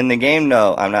 In the game,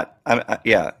 no, I'm not.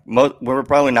 We're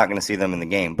probably not going to see them in the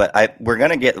game, but we're going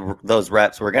to get those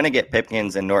reps. We're going to get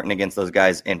Pipkins and Norton against those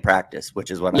guys in practice,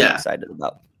 which is what I'm excited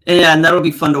about. Yeah, and that'll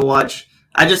be fun to watch.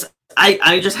 I've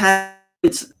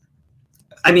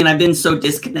been so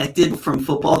disconnected from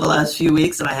football the last few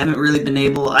weeks that I haven't really been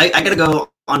able. I got to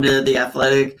go onto The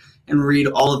Athletic and read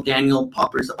all of Daniel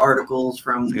Popper's articles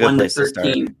from 1 to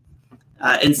 13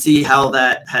 and see how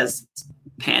that has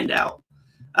panned out.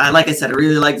 Like I said, I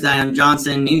really like Zion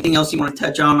Johnson. Anything else you want to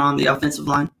touch on the offensive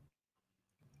line?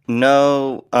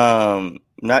 No,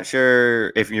 not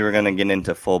sure if you were going to get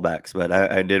into fullbacks, but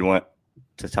I did want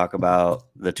to talk about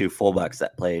the 2 fullbacks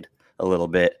that played a little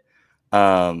bit.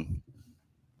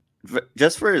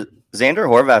 Just for Xander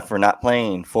Horvath for not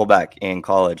playing fullback in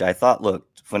college, I thought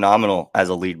looked phenomenal as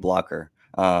a lead blocker.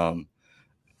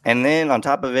 And then on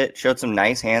top of it, showed some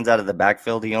nice hands out of the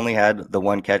backfield. He only had the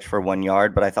 1 catch for 1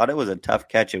 yard, but I thought it was a tough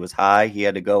catch. It was high. He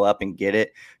had to go up and get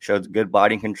it. Showed good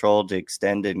body control to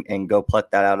extend and go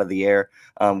pluck that out of the air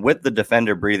with the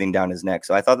defender breathing down his neck.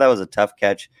 So I thought that was a tough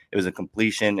catch. It was a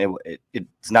completion.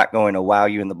 It's not going to wow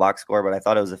you in the box score, but I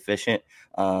thought it was efficient.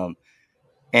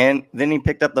 And then he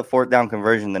picked up the 4th down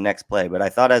conversion the next play. But I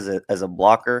thought as a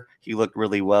blocker, he looked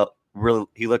really well.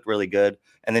 He looked really good.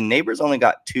 And then Neighbors only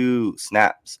got 2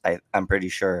 snaps, I'm pretty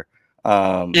sure.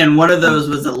 And one of those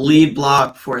was a lead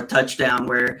block for a touchdown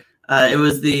where it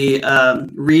was the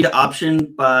read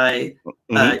option by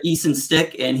Eason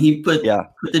Stick, and he put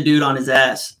the dude on his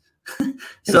ass. It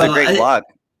was a great block.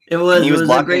 He was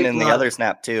blocking in the other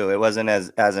snap too. It wasn't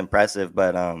as impressive,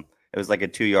 but it was like a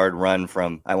 2-yard run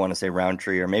from, I want to say,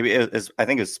 Roundtree, or maybe I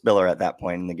think it was Spiller at that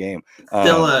point in the game.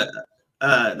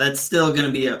 That's still going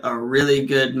to be a really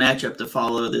good matchup to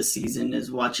follow this season,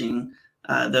 is watching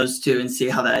those 2 and see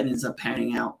how that ends up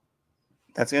panning out.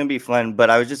 That's going to be fun. But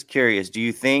I was just curious, do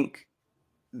you think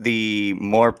the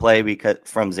more play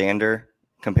from Xander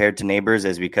compared to Neighbors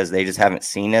is because they just haven't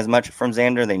seen as much from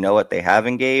Xander? They know what they have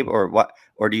in Gabe, or what?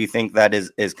 Or do you think that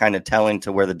is kind of telling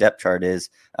to where the depth chart is,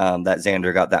 that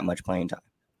Xander got that much playing time?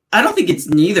 I don't think it's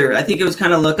neither. I think it was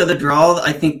kind of luck of the draw.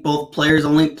 I think both players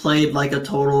only played like a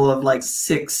total of like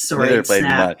 6 or 8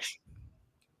 snaps. Much.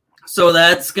 So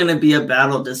that's going to be a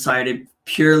battle decided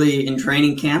purely in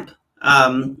training camp.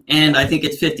 And I think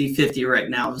it's 50-50 right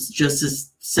now. It's just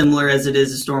as similar as it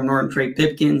is to Storm Norton, Trey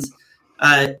Pipkins.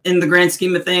 In the grand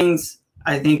scheme of things,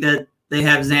 I think that they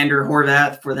have Xander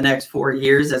Horvath for the next 4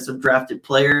 years as a drafted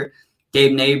player.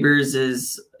 Gabe Neighbors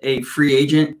is a free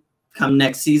agent come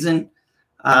next season.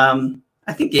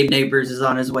 I think Gabe Neighbors is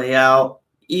on his way out.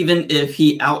 Even if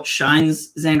he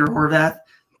outshines Xander Horvath,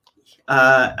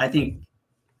 I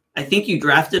think you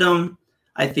drafted him.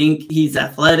 I think he's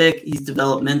athletic, he's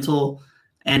developmental,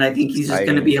 and I think he's just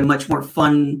going to be a much more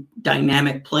fun,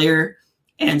 dynamic player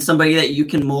and somebody that you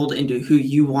can mold into who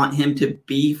you want him to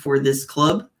be for this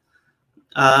club.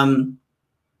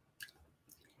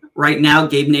 Right now,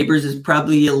 Gabe Neighbors is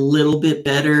probably a little bit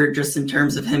better just in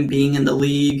terms of him being in the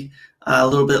league a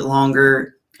little bit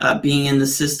longer, being in the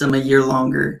system a year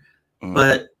longer. Mm-hmm.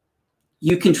 But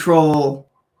you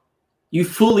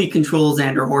fully control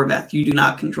Xander Horvath. You do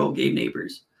not control Gabe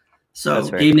Neighbors. So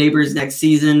right. Gabe Neighbors next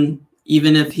season,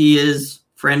 even if he is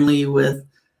friendly with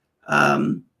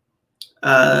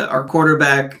our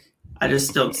quarterback, I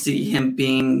just don't see him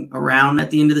being around at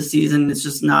the end of the season. It's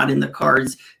just not in the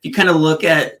cards. If you kind of look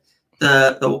at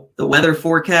the weather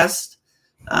forecast,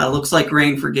 looks like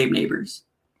rain for Gabe Neighbors.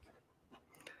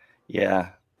 Yeah.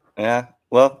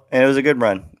 Well, and it was a good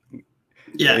run.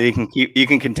 Yeah, you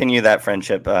can continue that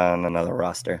friendship on another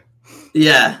roster.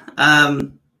 Yeah,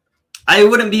 I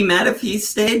wouldn't be mad if he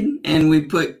stayed and we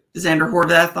put Xander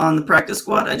Horvath on the practice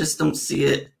squad. I just don't see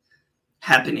it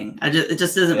happening. It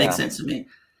just doesn't make sense to me.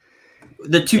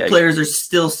 The two players are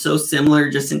still so similar,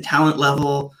 just in talent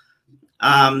level.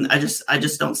 I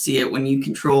just don't see it when you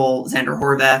control Xander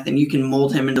Horvath and you can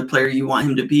mold him into the player you want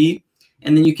him to be.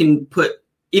 And then you can put,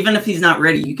 even if he's not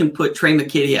ready, you can put Trey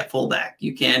McKitty at fullback.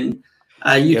 You can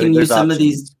use some options. of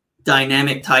these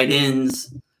dynamic tight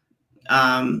ends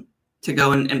to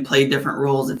go and play different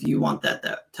roles if you want that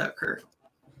to occur.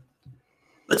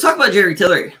 Let's talk about Jerry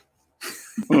Tillery.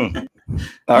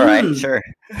 All right, sure.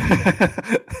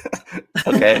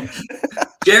 Okay.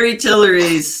 Jerry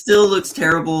Tillery still looks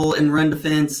terrible in run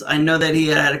defense. I know that he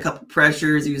had a couple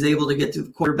pressures. He was able to get to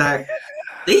the quarterback.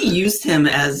 They used him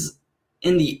as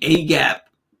in the A gap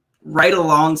right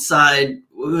alongside,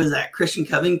 what was that, Christian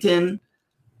Covington?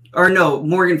 Or no,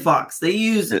 Morgan Fox. They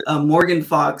used Morgan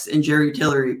Fox and Jerry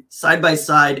Tillery side by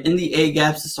side in the A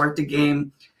gaps to start the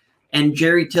game. And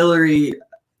Jerry Tillery,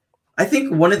 I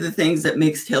think one of the things that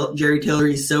makes Jerry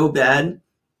Tillery so bad,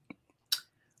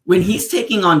 when he's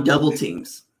taking on double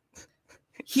teams,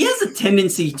 he has a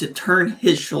tendency to turn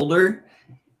his shoulder,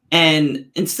 and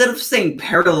instead of staying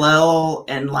parallel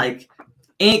and like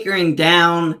anchoring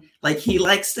down, like he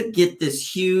likes to get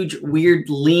this huge, weird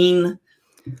lean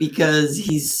because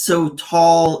he's so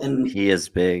tall and he is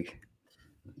big.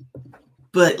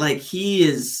 But like he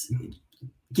is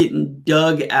getting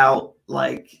dug out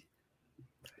like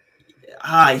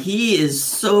he is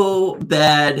so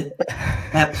bad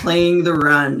at playing the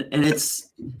run, and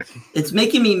it's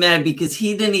making me mad because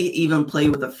he didn't even play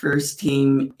with the first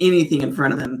team, anything in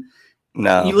front of him.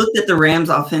 No. You looked at the Rams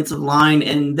offensive line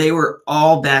and they were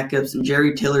all backups, and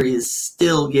Jerry Tillery is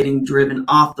still getting driven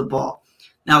off the ball.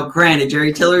 Now, granted,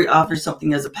 Jerry Tillery offers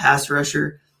something as a pass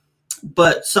rusher,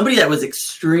 but somebody that was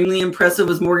extremely impressive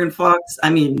was Morgan Fox.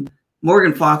 I mean,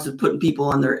 Morgan Fox was putting people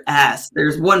on their ass.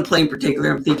 There's one play in particular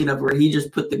I'm thinking of where he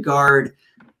just put the guard,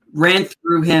 ran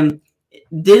through him,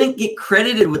 didn't get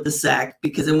credited with the sack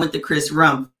because it went to Chris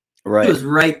Rumpf. Right. He was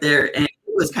right there, and it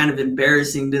was kind of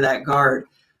embarrassing to that guard.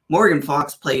 Morgan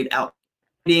Fox played out,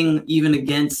 even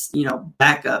against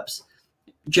backups.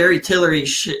 Jerry Tillery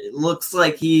looks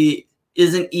like he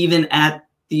isn't even at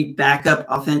the backup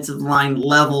offensive line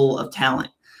level of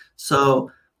talent.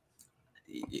 So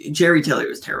Jerry Tillery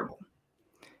was terrible.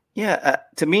 Yeah,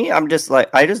 to me, I'm just like,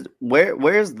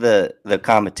 where's the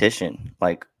competition?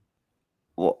 Like,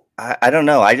 well, I don't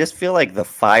know. I just feel like the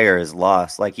fire is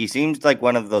lost. Like, he seems like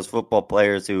one of those football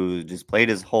players who just played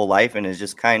his whole life and is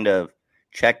just kind of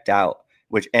checked out,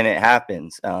 and it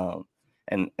happens.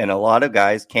 And a lot of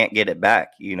guys can't get it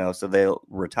back, so they'll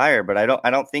retire. But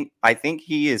I think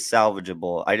he is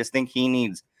salvageable. I just think he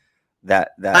needs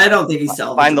that I don't think he's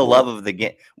salvageable. Find the love of the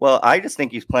game. Well, I just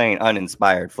think he's playing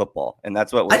uninspired football, and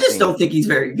that's what I just don't think he's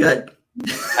very good.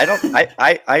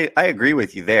 I agree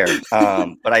with you there.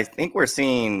 But I think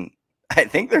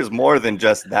there's more than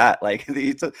just that. Like,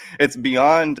 it's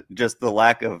beyond just the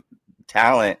lack of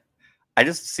talent. I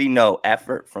just see no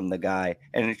effort from the guy,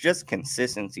 and it's just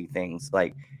consistency things.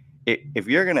 Like,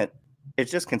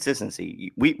 it's just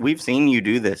consistency. We've seen you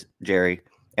do this, Jerry.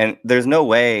 And there's no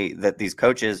way that these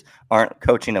coaches aren't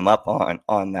coaching him up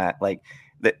on that. Like,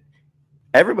 that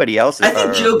everybody else is. I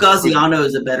think Joe Gaziano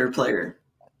is a better player.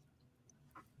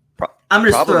 I'm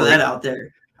just throw that out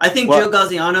there. I think Joe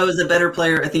Gaziano is a better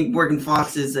player. I think Morgan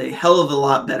Fox is a hell of a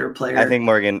lot better player. I think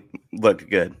Morgan looked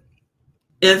good.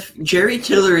 If Jerry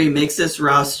Tillery makes this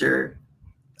roster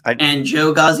and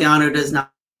Joe Gaziano does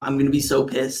not, I'm going to be so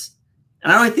pissed.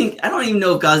 And I don't even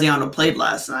know if Gaziano played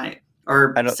last night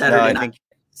or Saturday night.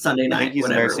 Sunday night, I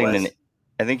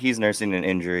think he's nursing an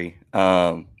injury.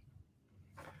 Fehoko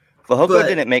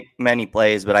didn't make many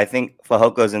plays, but I think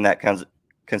Fajoko's in that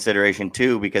consideration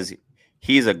too because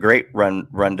he's a great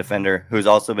run defender who's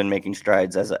also been making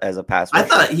strides as a pass rusher. I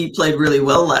thought he played really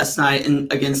well last night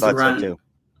against the run. So too.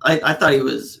 I thought he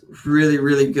was really,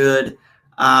 really good.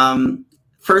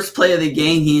 First play of the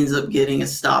game, he ends up getting a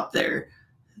stop there.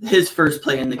 His first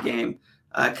play in the game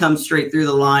comes straight through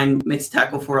the line, makes a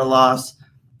tackle for a loss.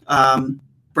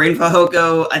 Braden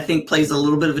Fehoko, I think, plays a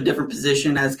little bit of a different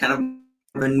position as kind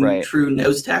of a true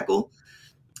nose tackle.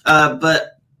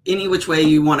 But any which way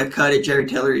you want to cut it, Jerry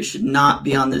Tillery should not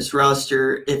be on this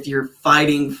roster if you're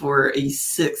fighting for a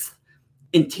sixth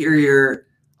interior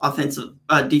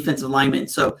defensive lineman.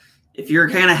 So if you're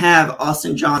going to have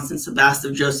Austin Johnson,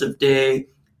 Sebastian Joseph Day,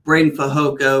 Braden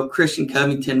Fehoko, Christian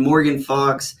Covington, Morgan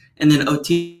Fox, and then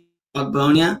Oti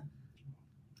Ogbonia,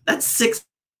 that's six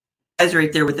guys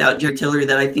right there without Jerry Tillery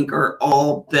that I think are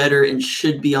all better and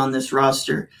should be on this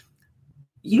roster.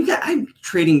 I'm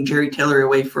trading Jerry Tillery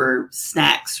away for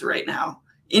snacks right now.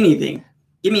 Anything.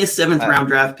 Give me a 7th round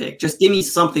draft pick. Just give me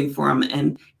something for him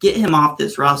and get him off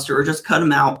this roster or just cut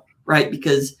him out, right?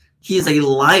 Because he is a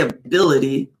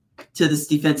liability to this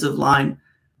defensive line.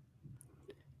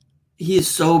 he is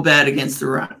so bad against the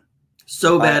run.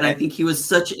 So bad. I think he was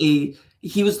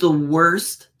the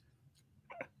worst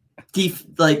he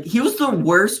was the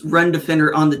worst run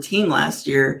defender on the team last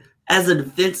year as a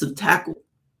defensive tackle.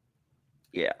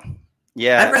 Yeah.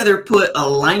 Yeah. I'd rather put a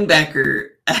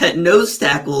linebacker at nose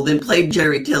tackle than play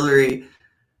Jerry Tillery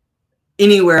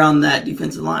anywhere on that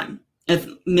defensive line. If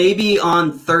maybe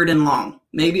on 3rd and long,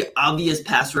 maybe obvious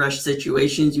pass rush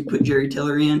situations you put Jerry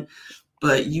Tillery in,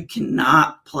 but you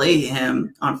cannot play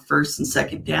him on 1st and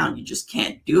 2nd down. You just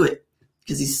can't do it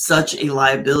because he's such a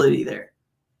liability there.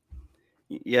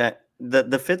 Yeah,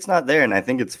 the fit's not there, and I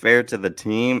think it's fair to the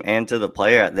team and to the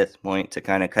player at this point to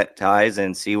kind of cut ties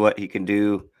and see what he can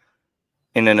do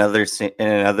in another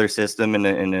system, in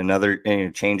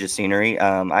another change of scenery.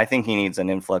 I think he needs an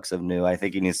influx of new. I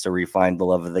think he needs to refine the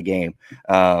love of the game,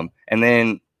 and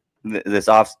then this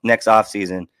next off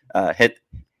season, hit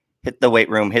the weight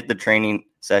room, hit the training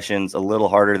sessions a little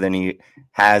harder than he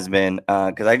has been,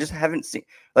 because I just haven't seen,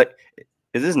 like,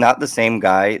 is this not the same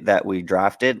guy that we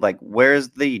drafted? Like,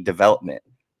 where's the development?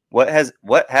 What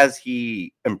has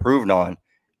he improved on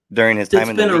during his time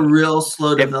in the league? It's been a real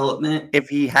slow development. If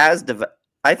he has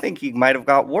I think he might have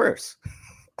got worse.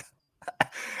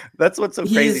 That's what's so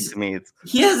crazy to me.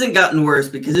 He hasn't gotten worse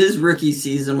because his rookie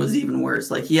season was even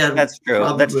worse. Like, he had That's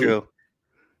true.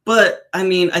 But I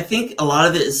mean, I think a lot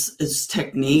of it is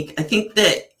technique. I think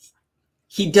that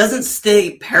he doesn't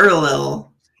stay parallel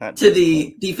to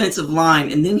the defensive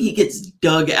line, and then he gets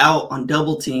dug out on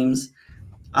double teams,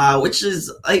 which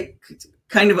is like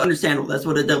kind of understandable. That's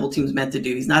what a double team's meant to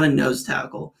do. He's not a nose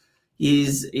tackle.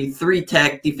 He's a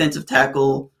 3-tech defensive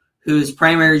tackle whose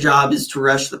primary job is to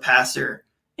rush the passer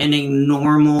in a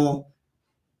normal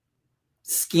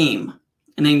scheme,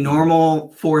 in a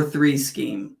normal 4-3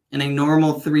 scheme, in a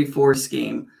normal 3-4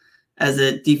 scheme as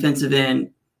a defensive end.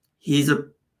 He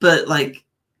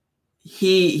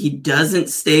doesn't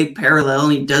stay parallel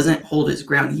and he doesn't hold his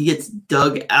ground. He gets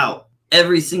dug out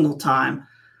every single time.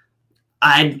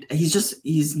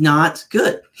 He's not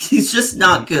good. He's just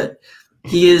not good.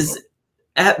 He is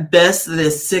at best the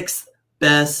 6th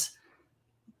best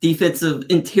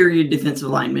interior defensive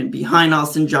lineman behind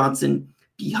Austin Johnson,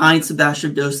 behind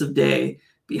Sebastian Joseph Day,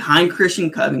 behind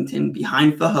Christian Covington,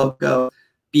 behind Fehoko,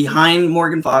 behind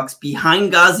Morgan Fox,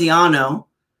 behind Gaziano.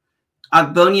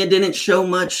 Agbonia didn't show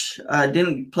much,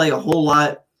 didn't play a whole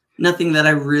lot. Nothing that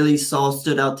I really saw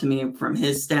stood out to me from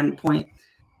his standpoint.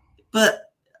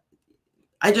 But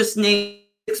I just named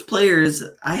 6 players.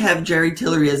 I have Jerry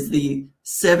Tillery as the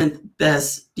 7th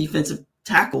best defensive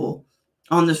tackle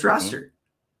on this roster.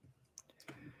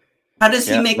 How does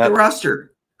he make the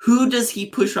roster? Who does he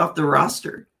push off the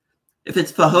roster? If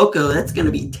it's Fehoko, that's going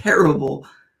to be terrible.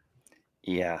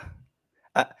 Yeah.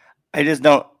 I just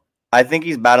don't. I think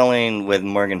he's battling with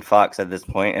Morgan Fox at this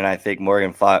point, and I think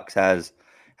Morgan Fox has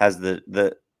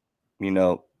the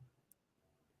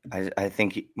I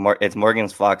think it's Morgan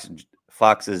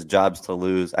Fox's jobs to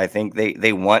lose. I think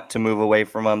they want to move away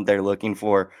from him. They're looking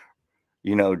for,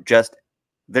 they're just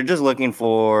looking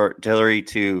for Tillery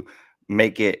to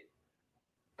make it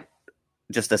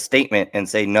just a statement and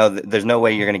say, no, there's no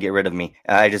way you're going to get rid of me.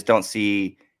 I just don't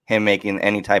see him making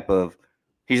any type of.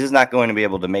 He's just not going to be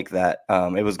able to make that.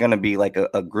 It was going to be like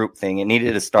a group thing. It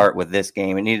needed to start with this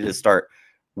game. It needed to start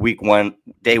week 1,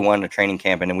 day 1 of training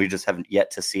camp, and we just haven't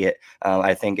yet to see it.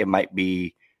 I think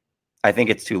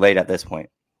it's too late at this point.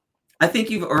 I think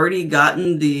you've already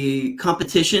gotten the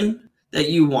competition that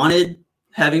you wanted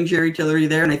having Jerry Tillery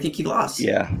there, and I think you lost.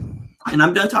 Yeah. And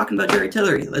I'm done talking about Jerry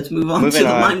Tillery. Let's move on to the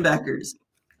linebackers.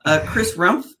 Chris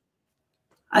Rumpf,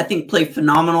 I think, played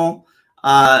phenomenal.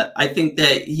 I think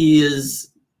that he is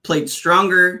played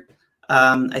stronger.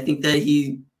 I think that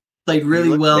he played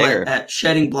really well at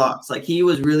shedding blocks. Like, he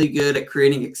was really good at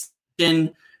creating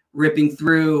extension, ripping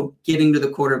through, getting to the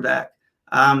quarterback.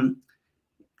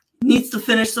 Needs to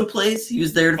finish some plays. He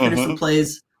was there to finish some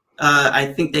plays.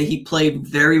 I think that he played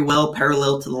very well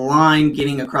parallel to the line,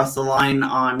 getting across the line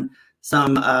on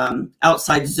some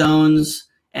outside zones.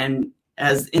 And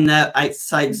as in that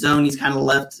outside zone, he's kind of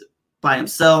left by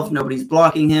himself. Nobody's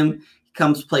blocking him. He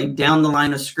comes play down the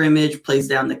line of scrimmage, plays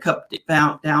down the cup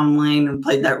down lane, and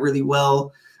played that really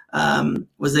well.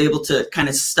 Was able to kind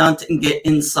of stunt and get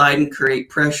inside and create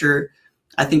pressure.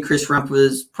 I think Chris Rumpf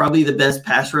was probably the best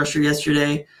pass rusher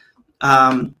yesterday.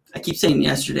 I keep saying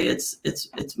yesterday.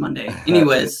 It's Monday.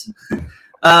 Anyways.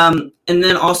 And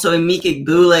then also Emeka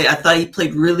Bule, I thought he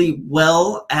played really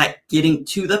well at getting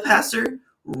to the passer,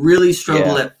 really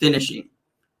struggled at finishing.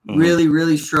 Really,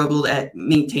 really struggled at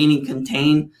maintaining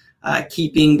contain,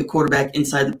 keeping the quarterback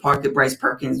inside the pocket. Bryce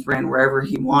Perkins ran wherever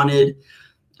he wanted.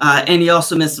 And he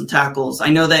also missed some tackles. I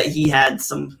know that he had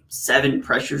some 7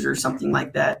 pressures or something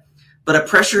like that. But a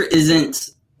pressure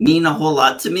isn't mean a whole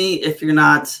lot to me if you're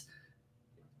not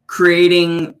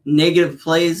creating negative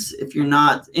plays, if you're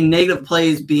not in negative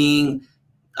plays being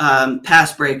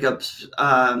pass breakups,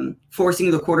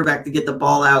 forcing the quarterback to get the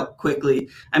ball out quickly.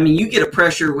 I mean, you get a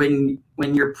pressure when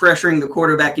you're pressuring the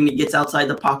quarterback and he gets outside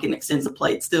the pocket and extends the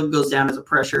play. It still goes down as a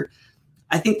pressure.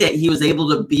 I think that he was able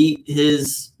to beat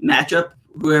his matchup,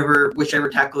 whichever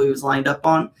tackle he was lined up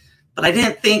on. But I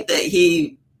didn't think that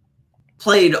he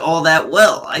played all that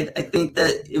well. I think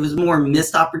that it was more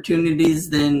missed opportunities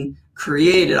than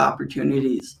created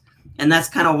opportunities. And that's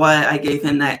kind of why I gave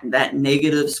him that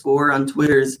negative score on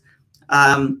Twitter's.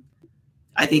 I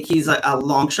think he's a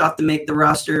long shot to make the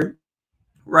roster.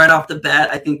 Right off the bat,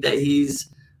 I think that he's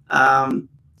kind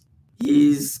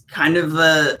of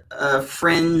a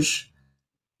fringe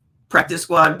practice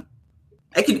squad.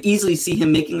 I could easily see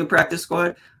him making the practice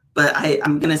squad, but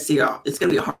I'm going to see it's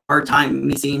going to be a hard time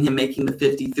me seeing him making the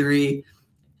 53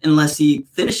 unless he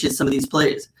finishes some of these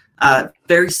plays.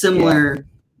 Very similar,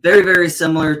 very, very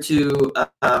similar to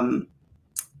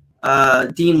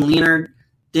Dean Leonard.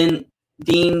 Dean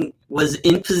was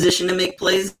in position to make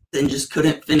plays and just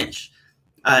couldn't finish.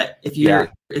 If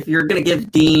you're going to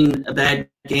give Dean a bad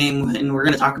game, and we're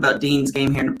going to talk about Dean's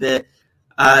game here in a bit,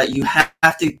 you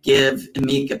have to give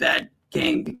Amik a bad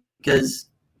game because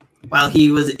while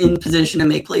he was in position to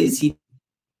make plays, he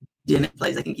didn't make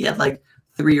plays. I think he had like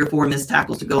 3 or 4 missed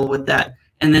tackles to go with that.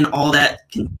 And then all that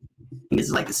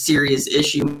is like a serious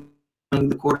issue among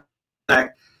the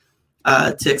quarterback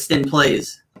to extend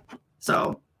plays.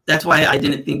 So that's why I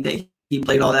didn't think that he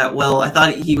played all that well. I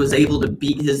thought he was able to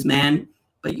beat his man,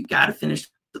 but you got to finish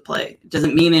the play. It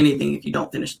doesn't mean anything if you don't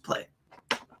finish the play.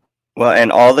 Well,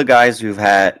 and all the guys who've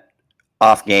had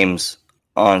off games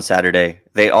on Saturday,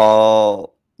 they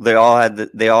all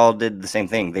did the same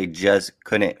thing. They just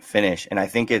couldn't finish. And I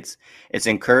think it's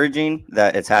encouraging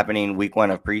that it's happening week 1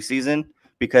 of preseason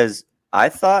because I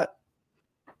thought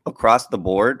across the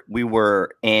board we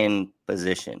were in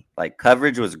position. Like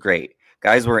coverage was great.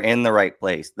 Guys were in the right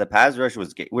place. The pass rush we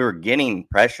were getting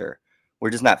pressure. We're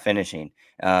just not finishing.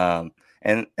 And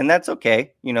that's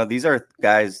okay. You know, these are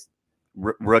guys,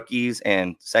 rookies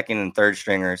and second and third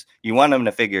stringers. You want them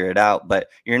to figure it out, but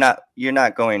you're not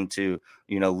going to,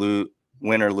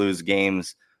 win or lose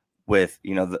games with,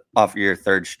 off your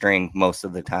third string most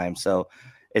of the time. So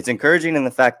it's encouraging in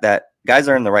the fact that guys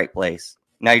are in the right place.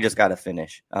 Now you just got to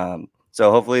finish.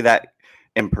 So hopefully that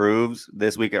improves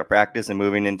this week of practice and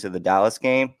moving into the Dallas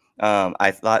game.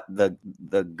 I thought the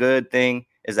good thing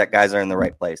is that guys are in the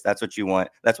right place. That's what you want.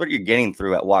 That's what you're getting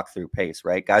through at walkthrough pace,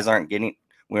 right? Guys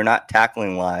we're not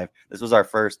tackling live. This was our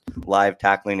first live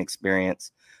tackling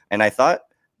experience. And I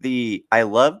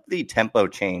loved the tempo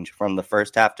change from the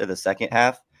first half to the second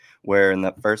half, where in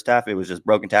the first half, it was just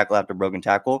broken tackle after broken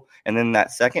tackle. And then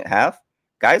that second half,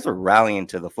 guys were rallying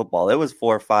to the football. It was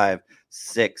 4, 5,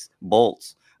 6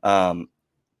 bolts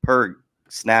per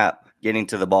snap getting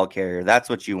to the ball carrier. That's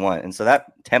what you want. And so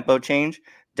that tempo change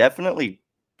definitely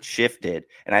shifted.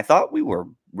 And I thought we were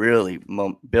really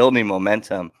building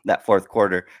momentum that fourth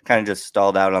quarter. Kind of just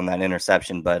stalled out on that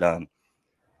interception, but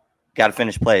got to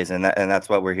finish plays, and that's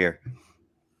why we're here.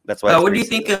 That's why. What do you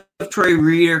think of Troy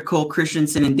Reeder, Cole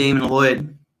Christensen, and Damon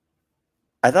Lloyd?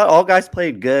 I thought all guys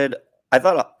played good. I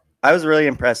was really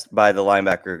impressed by the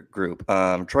linebacker group.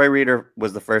 Troy Reeder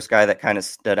was the first guy that kind of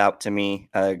stood out to me.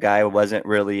 A guy I wasn't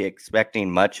really expecting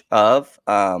much of,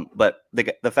 but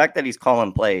the fact that he's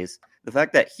calling plays, the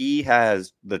fact that he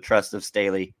has the trust of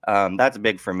Staley, that's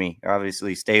big for me.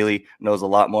 Obviously, Staley knows a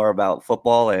lot more about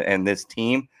football and this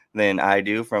team than I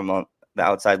do from the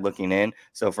outside looking in.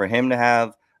 So for him to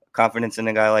have confidence in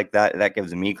a guy like that, that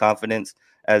gives me confidence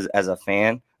as a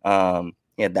fan.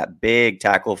 He had that big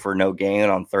tackle for no gain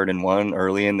on 3rd and 1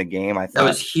 early in the game. I thought that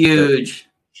was huge.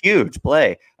 Huge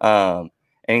play. And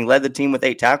he led the team with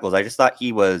 8 tackles. I just thought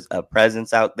he was a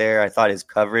presence out there. I thought his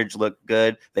coverage looked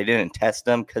good. They didn't test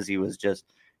him because he was just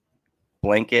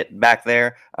blanket back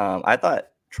there. I thought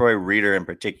Troy Reeder in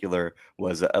particular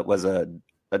was a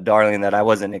darling that I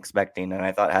wasn't expecting, and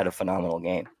I thought had a phenomenal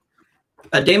game.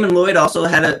 Damon Lloyd also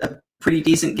had a pretty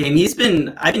decent game.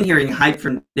 I've been hearing hype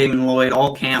from Damon Lloyd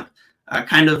all camp,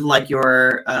 kind of like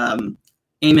your Eamon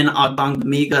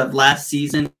Ogbongbemiga of last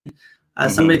season.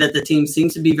 Somebody that the team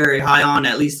seems to be very high on,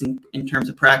 at least in terms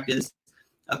of practice.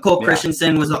 Cole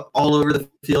Christensen was all over the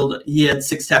field. He had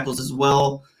 6 tackles as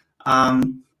well. I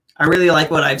really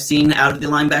like what I've seen out of the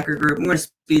linebacker group. I'm going to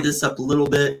speed this up a little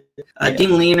bit.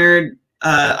 Dean Leonard,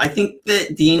 I think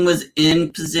that Dean was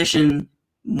in position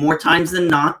more times than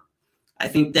not. I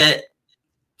think that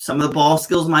some of the ball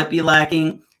skills might be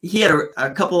lacking. He had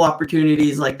a couple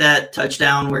opportunities like that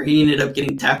touchdown where he ended up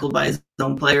getting tackled by his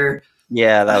own player.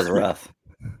 Yeah, that was rough.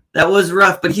 That was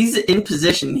rough, but he's in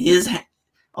position.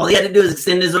 All he had to do is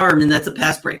extend his arm, and that's a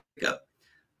pass breakup.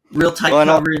 Real tight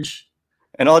coverage.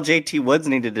 And all JT Woods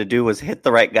needed to do was hit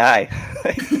the right guy.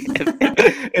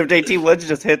 if JT Woods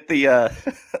just hit the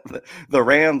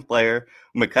Rams player,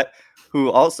 who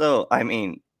also, I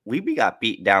mean, we got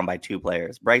beat down by two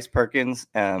players, Bryce Perkins,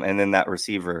 and then that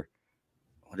receiver.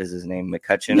 What is his name?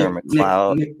 McCutcheon or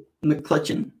McLeod?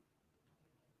 McClutcheon.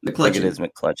 I think it is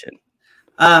McClutcheon.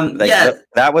 Yeah.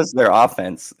 That was their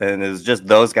offense, and it was just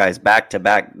those guys back to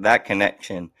back. That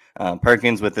connection,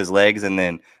 Perkins with his legs, and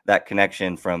then that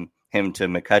connection from him to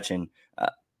McCutcheon,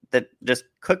 that just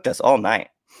cooked us all night.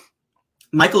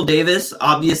 Michael Davis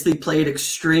obviously played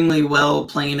extremely well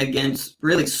playing against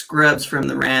really scrubs from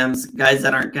the Rams, guys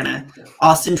that aren't gonna.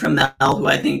 Austin Trammell, who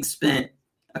I think spent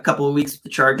a couple of weeks with the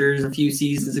Chargers a few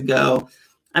seasons ago.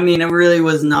 I mean, it really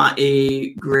was not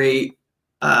a great.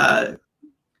 In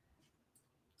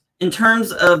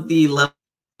terms of the level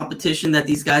of competition that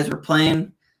these guys were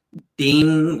playing,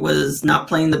 Dean was not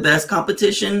playing the best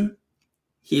competition.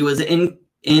 He was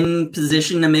in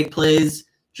position to make plays,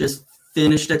 just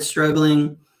finished at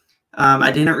struggling.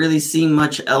 I didn't really see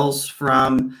much else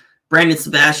from Brandon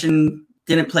Sebastian.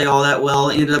 Didn't play all that well.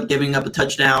 Ended up giving up a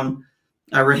touchdown.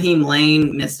 Raheem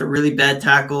Lane missed a really bad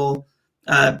tackle.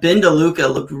 Ben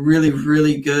DeLuca looked really,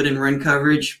 really good in run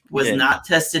coverage. Was not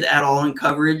tested at all in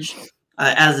coverage.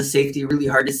 As a safety, really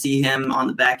hard to see him on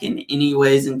the back end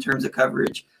anyways in terms of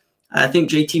coverage. I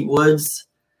think JT Woods,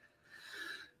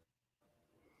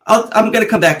 I'm going to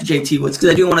come back to JT Woods because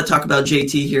I do want to talk about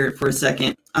JT here for a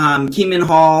second. Keenan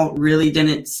Hall really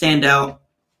didn't stand out.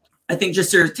 I think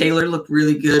Jasir Taylor looked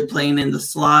really good playing in the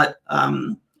slot.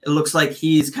 It looks like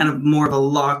he's kind of more of a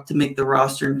lock to make the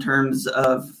roster in terms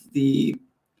of the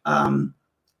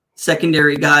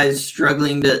secondary guys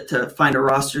struggling to find a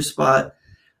roster spot.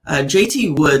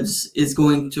 JT Woods is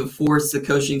going to force the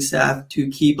coaching staff to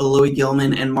keep Louis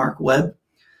Gilman and Mark Webb.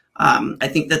 I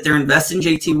think that they're investing in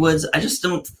JT Woods. I just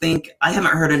don't think – I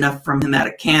haven't heard enough from him at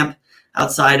a camp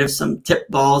outside of some tip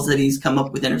balls that he's come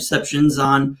up with interceptions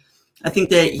on. I think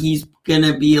that he's going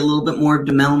to be a little bit more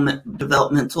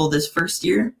developmental this first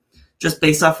year, just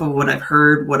based off of what I've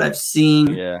heard, what I've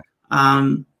seen. Yeah.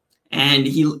 And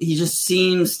he just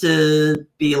seems to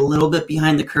be a little bit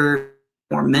behind the curve,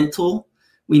 more mental.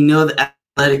 We know that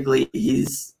athletically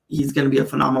he's going to be a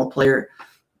phenomenal player,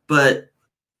 but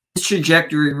his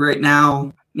trajectory right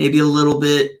now maybe a little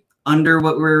bit under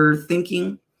what we're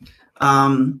thinking.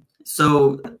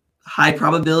 So high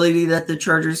probability that the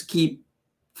Chargers keep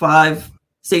 5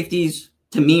 safeties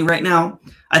to me right now.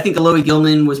 I think Alohi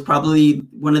Gilman was probably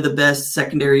one of the best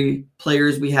secondary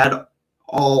players we had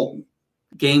all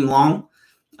game long.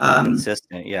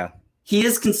 Consistent, yeah. He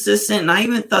is consistent, and I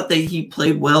even thought that he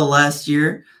played well last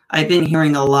year. I've been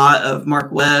hearing a lot of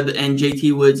Mark Webb and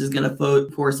JT Woods is going to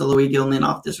force Alohi Gilman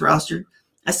off this roster.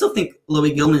 I still think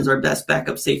Alohi Gilman is our best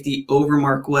backup safety over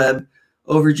Mark Webb,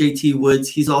 over JT Woods.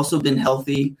 He's also been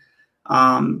healthy.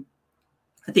 I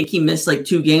think he missed like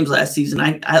 2 games last season.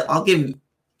 I'll give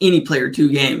any player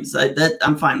 2 games.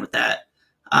 I'm fine with that.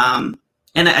 And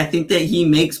I think that he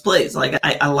makes plays. Like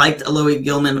I liked Alohi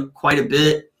Gilman quite a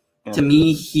bit. Yeah. To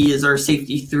me, he is our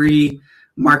safety 3.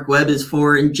 Mark Webb is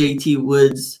 4, and JT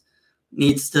Woods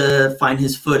needs to find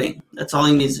his footing. That's all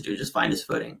he needs to do, just find his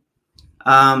footing.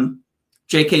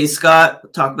 J.K. Scott,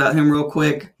 we'll talk about him real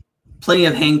quick. Plenty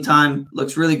of hang time.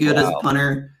 Looks really good as a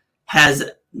punter. Has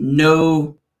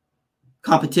no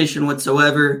competition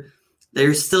whatsoever.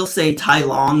 They still say Ty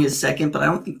Long is second, but I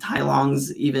don't think Ty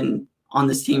Long's even on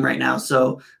this team right now.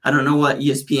 So I don't know what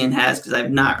ESPN has because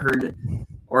I've not heard it.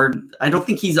 Or I don't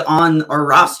think he's on our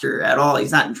roster at all.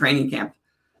 He's not in training camp.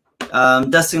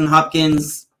 Dustin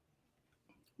Hopkins,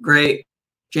 great.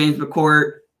 James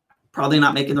McCourt, probably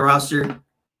not making the roster.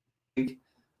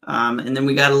 And then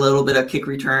we got a little bit of kick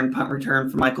return, punt return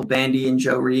for Michael Bandy and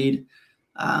Joe Reed.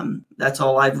 That's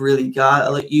all I've really got.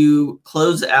 I'll let you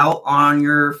close out on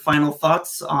your final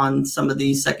thoughts on some of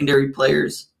these secondary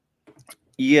players.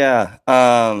 Yeah.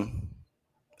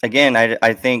 Again,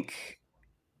 I think,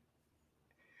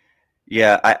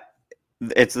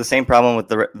 it's the same problem with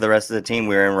the rest of the team.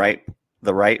 We're in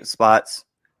the right spots.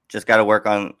 Just got to work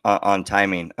on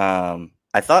timing.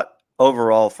 I thought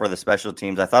overall for the special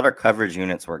teams, I thought our coverage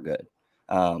units were good.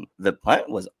 The punt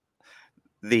was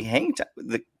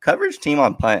the coverage team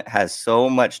on punt has so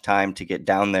much time to get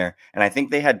down there, and I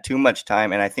think they had too much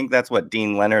time, and I think that's what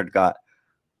Dean Leonard got.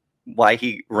 Why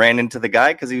he ran into the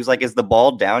guy, because he was like, "Is the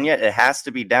ball down yet? It has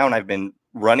to be down. I've been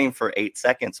running for 8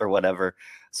 seconds or whatever.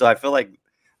 So I feel like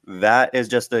that is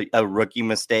just a rookie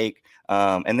mistake.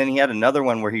 And then he had another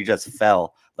one where he just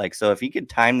fell. Like, so if he could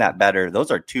time that better, those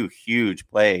are 2 huge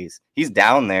plays. He's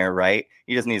down there, right?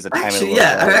 He just needs to time it a little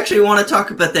better. I actually want to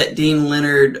talk about that Dean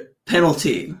Leonard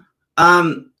penalty.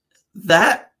 That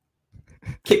that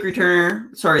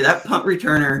punt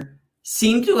returner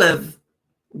seemed to have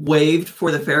waived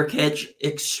for the fair catch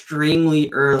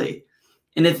extremely early.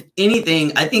 And if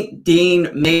anything, I think Dean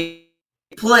made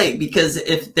a play, because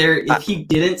if he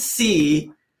didn't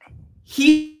see,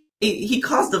 he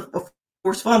caused a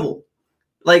forced fumble.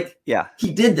 Like, yeah,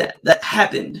 he did that. That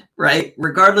happened, right?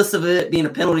 Regardless of it being a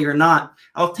penalty or not,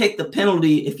 I'll take the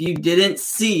penalty if you didn't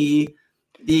see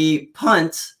the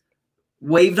punt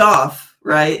waved off,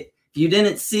 right? If you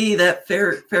didn't see that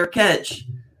fair catch,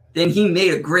 then he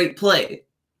made a great play,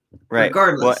 right?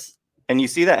 Regardless. Well, and you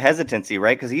see that hesitancy,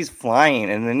 right? Because he's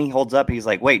flying, and then he holds up. He's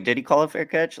like, "Wait, did he call a fair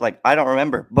catch? Like, I don't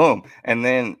remember." Boom, and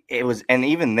then it was, and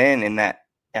even then, in that,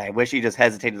 I wish he just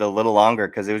hesitated a little longer,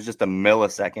 because it was just a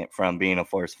millisecond from being a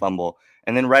forced fumble.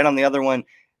 And then right on the other one,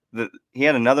 he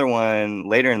had another one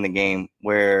later in the game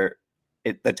where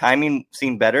the timing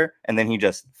seemed better, and then he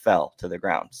just fell to the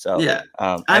ground. So yeah,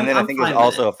 and then I think it was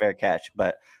also a fair catch.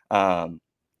 But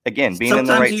again, being in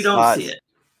the right spot, see it.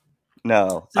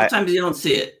 No, sometimes you don't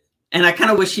see it. And I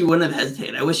kind of wish he wouldn't have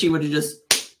hesitated. I wish he would have just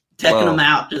taken him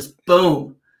out, just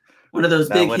boom, one of those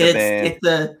big hits.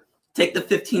 Take the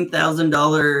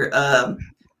 $15,000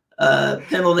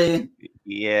 penalty.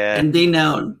 Yeah, and be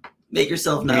known. Make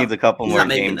yourself known. He needs a couple more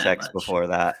game checks before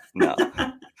that. No,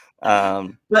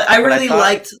 but I really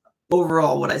liked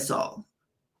overall what I saw.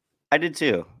 I did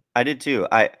too. I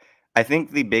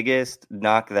think the biggest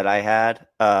knock that I had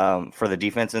for the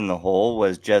defense in the whole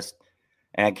was just,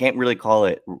 and I can't really call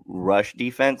it rush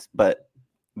defense, but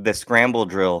the scramble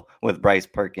drill with Bryce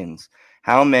Perkins.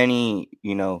 How many,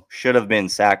 should have been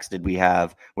sacks did we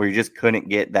have where you just couldn't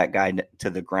get that guy to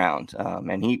the ground?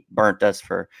 And he burnt us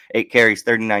for 8 carries,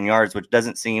 39 yards, which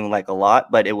doesn't seem like a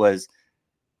lot, but it was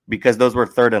because those were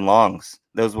 3rd and longs.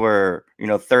 Those were,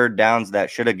 third downs that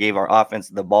should have gave our offense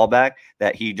the ball back,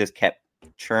 that he just kept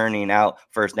churning out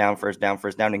first down,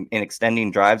 and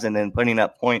extending drives, and then putting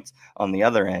up points on the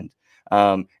other end.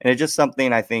 And it's just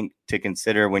something I think to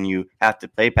consider when you have to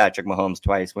play Patrick Mahomes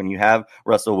twice, when you have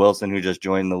Russell Wilson, who just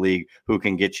joined the league, who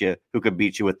could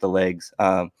beat you with the legs.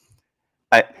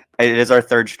 It is our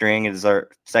 3rd string. It is our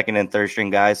 2nd and 3rd string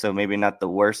guys. So maybe not the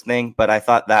worst thing, but I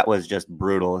thought that was just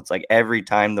brutal. It's like every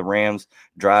time the Rams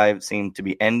drive seemed to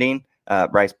be ending,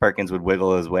 Bryce Perkins would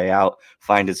wiggle his way out,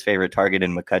 find his favorite target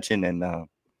in McCutcheon, and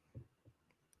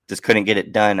just couldn't get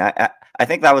it done. I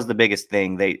think that was the biggest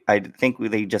thing. I think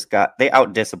they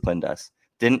out-disciplined us.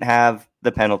 Didn't have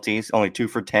the penalties, only 2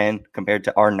 for 10 compared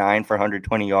to our 9 for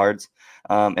 120 yards.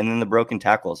 And then the broken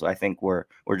tackles, I think, were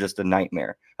just a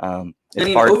nightmare.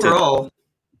 Overall,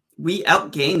 we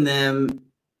outgained them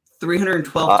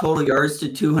 312 total yards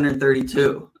to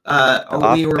 232.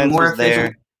 We were more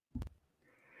efficient.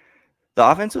 The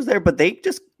offense was there, but they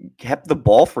just kept the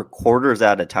ball for quarters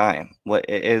at a time.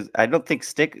 I don't think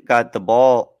Stick got the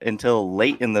ball until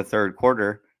late in the 3rd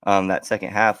quarter. That second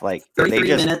half, like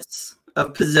 33 minutes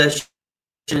of possession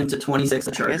to 26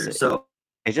 of Chargers. So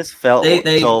it just felt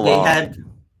so long.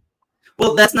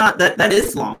 That's not that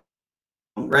is long,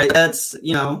 right? That's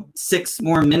 6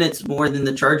 more minutes more than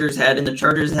the Chargers had, and the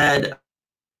Chargers had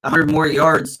 100 more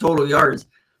yards, total yards.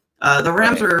 The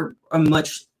Rams are a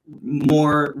much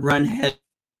more run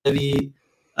heavy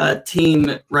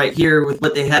team right here with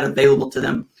what they had available to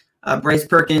them. Bryce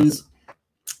Perkins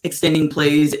extending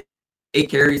plays, 8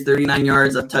 carries, 39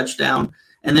 yards, a touchdown.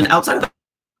 And then outside of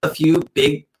a few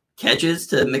big catches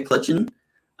to McCutcheon,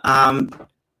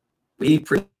 we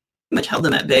pretty much held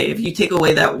them at bay. If you take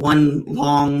away that one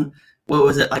long,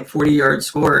 40-yard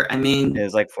score, I mean, it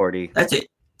was like 40. That's it.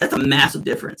 That's a massive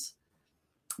difference.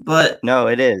 But no,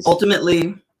 it is.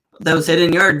 Ultimately, those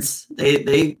hidden yards,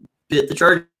 they bit the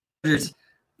Chargers.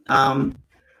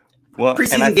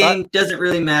 Preseason game doesn't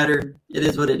really matter. It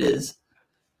is what it is.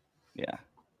 Yeah.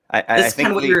 That's kind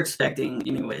of what you're expecting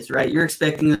anyways, right? You're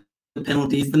expecting the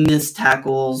penalties, the missed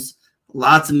tackles,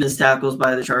 lots of missed tackles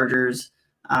by the Chargers.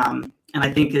 And I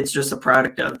think it's just a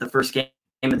product of the first game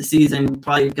of the season. We're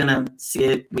probably going to see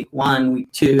it week 1,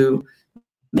 week 2,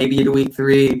 maybe into week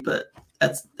 3, but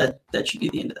that should be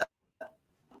the end of that.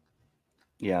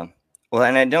 Yeah. Well,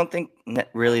 and I don't think that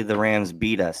really the Rams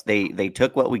beat us. They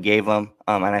took what we gave them,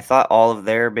 and I thought all of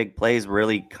their big plays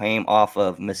really came off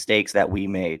of mistakes that we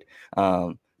made.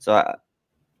 That's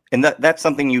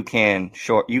something you can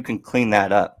clean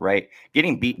that up, right?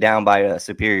 Getting beat down by a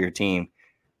superior team,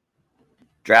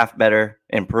 draft better,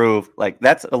 improve. Like,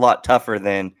 that's a lot tougher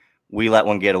than we let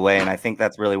one get away. And I think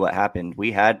that's really what happened.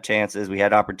 We had chances, we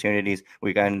had opportunities,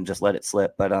 we kind of just let it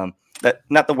slip. But that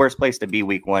not the worst place to be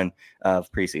week 1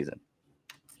 of preseason.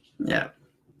 Yeah.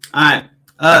 All right.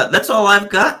 That's all I've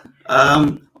got.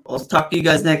 I'll talk to you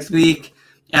guys next week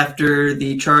after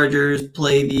the Chargers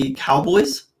play the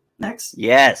Cowboys next.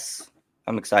 Yes.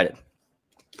 I'm excited.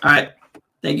 All right.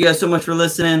 Thank you guys so much for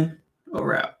listening.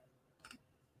 Over out.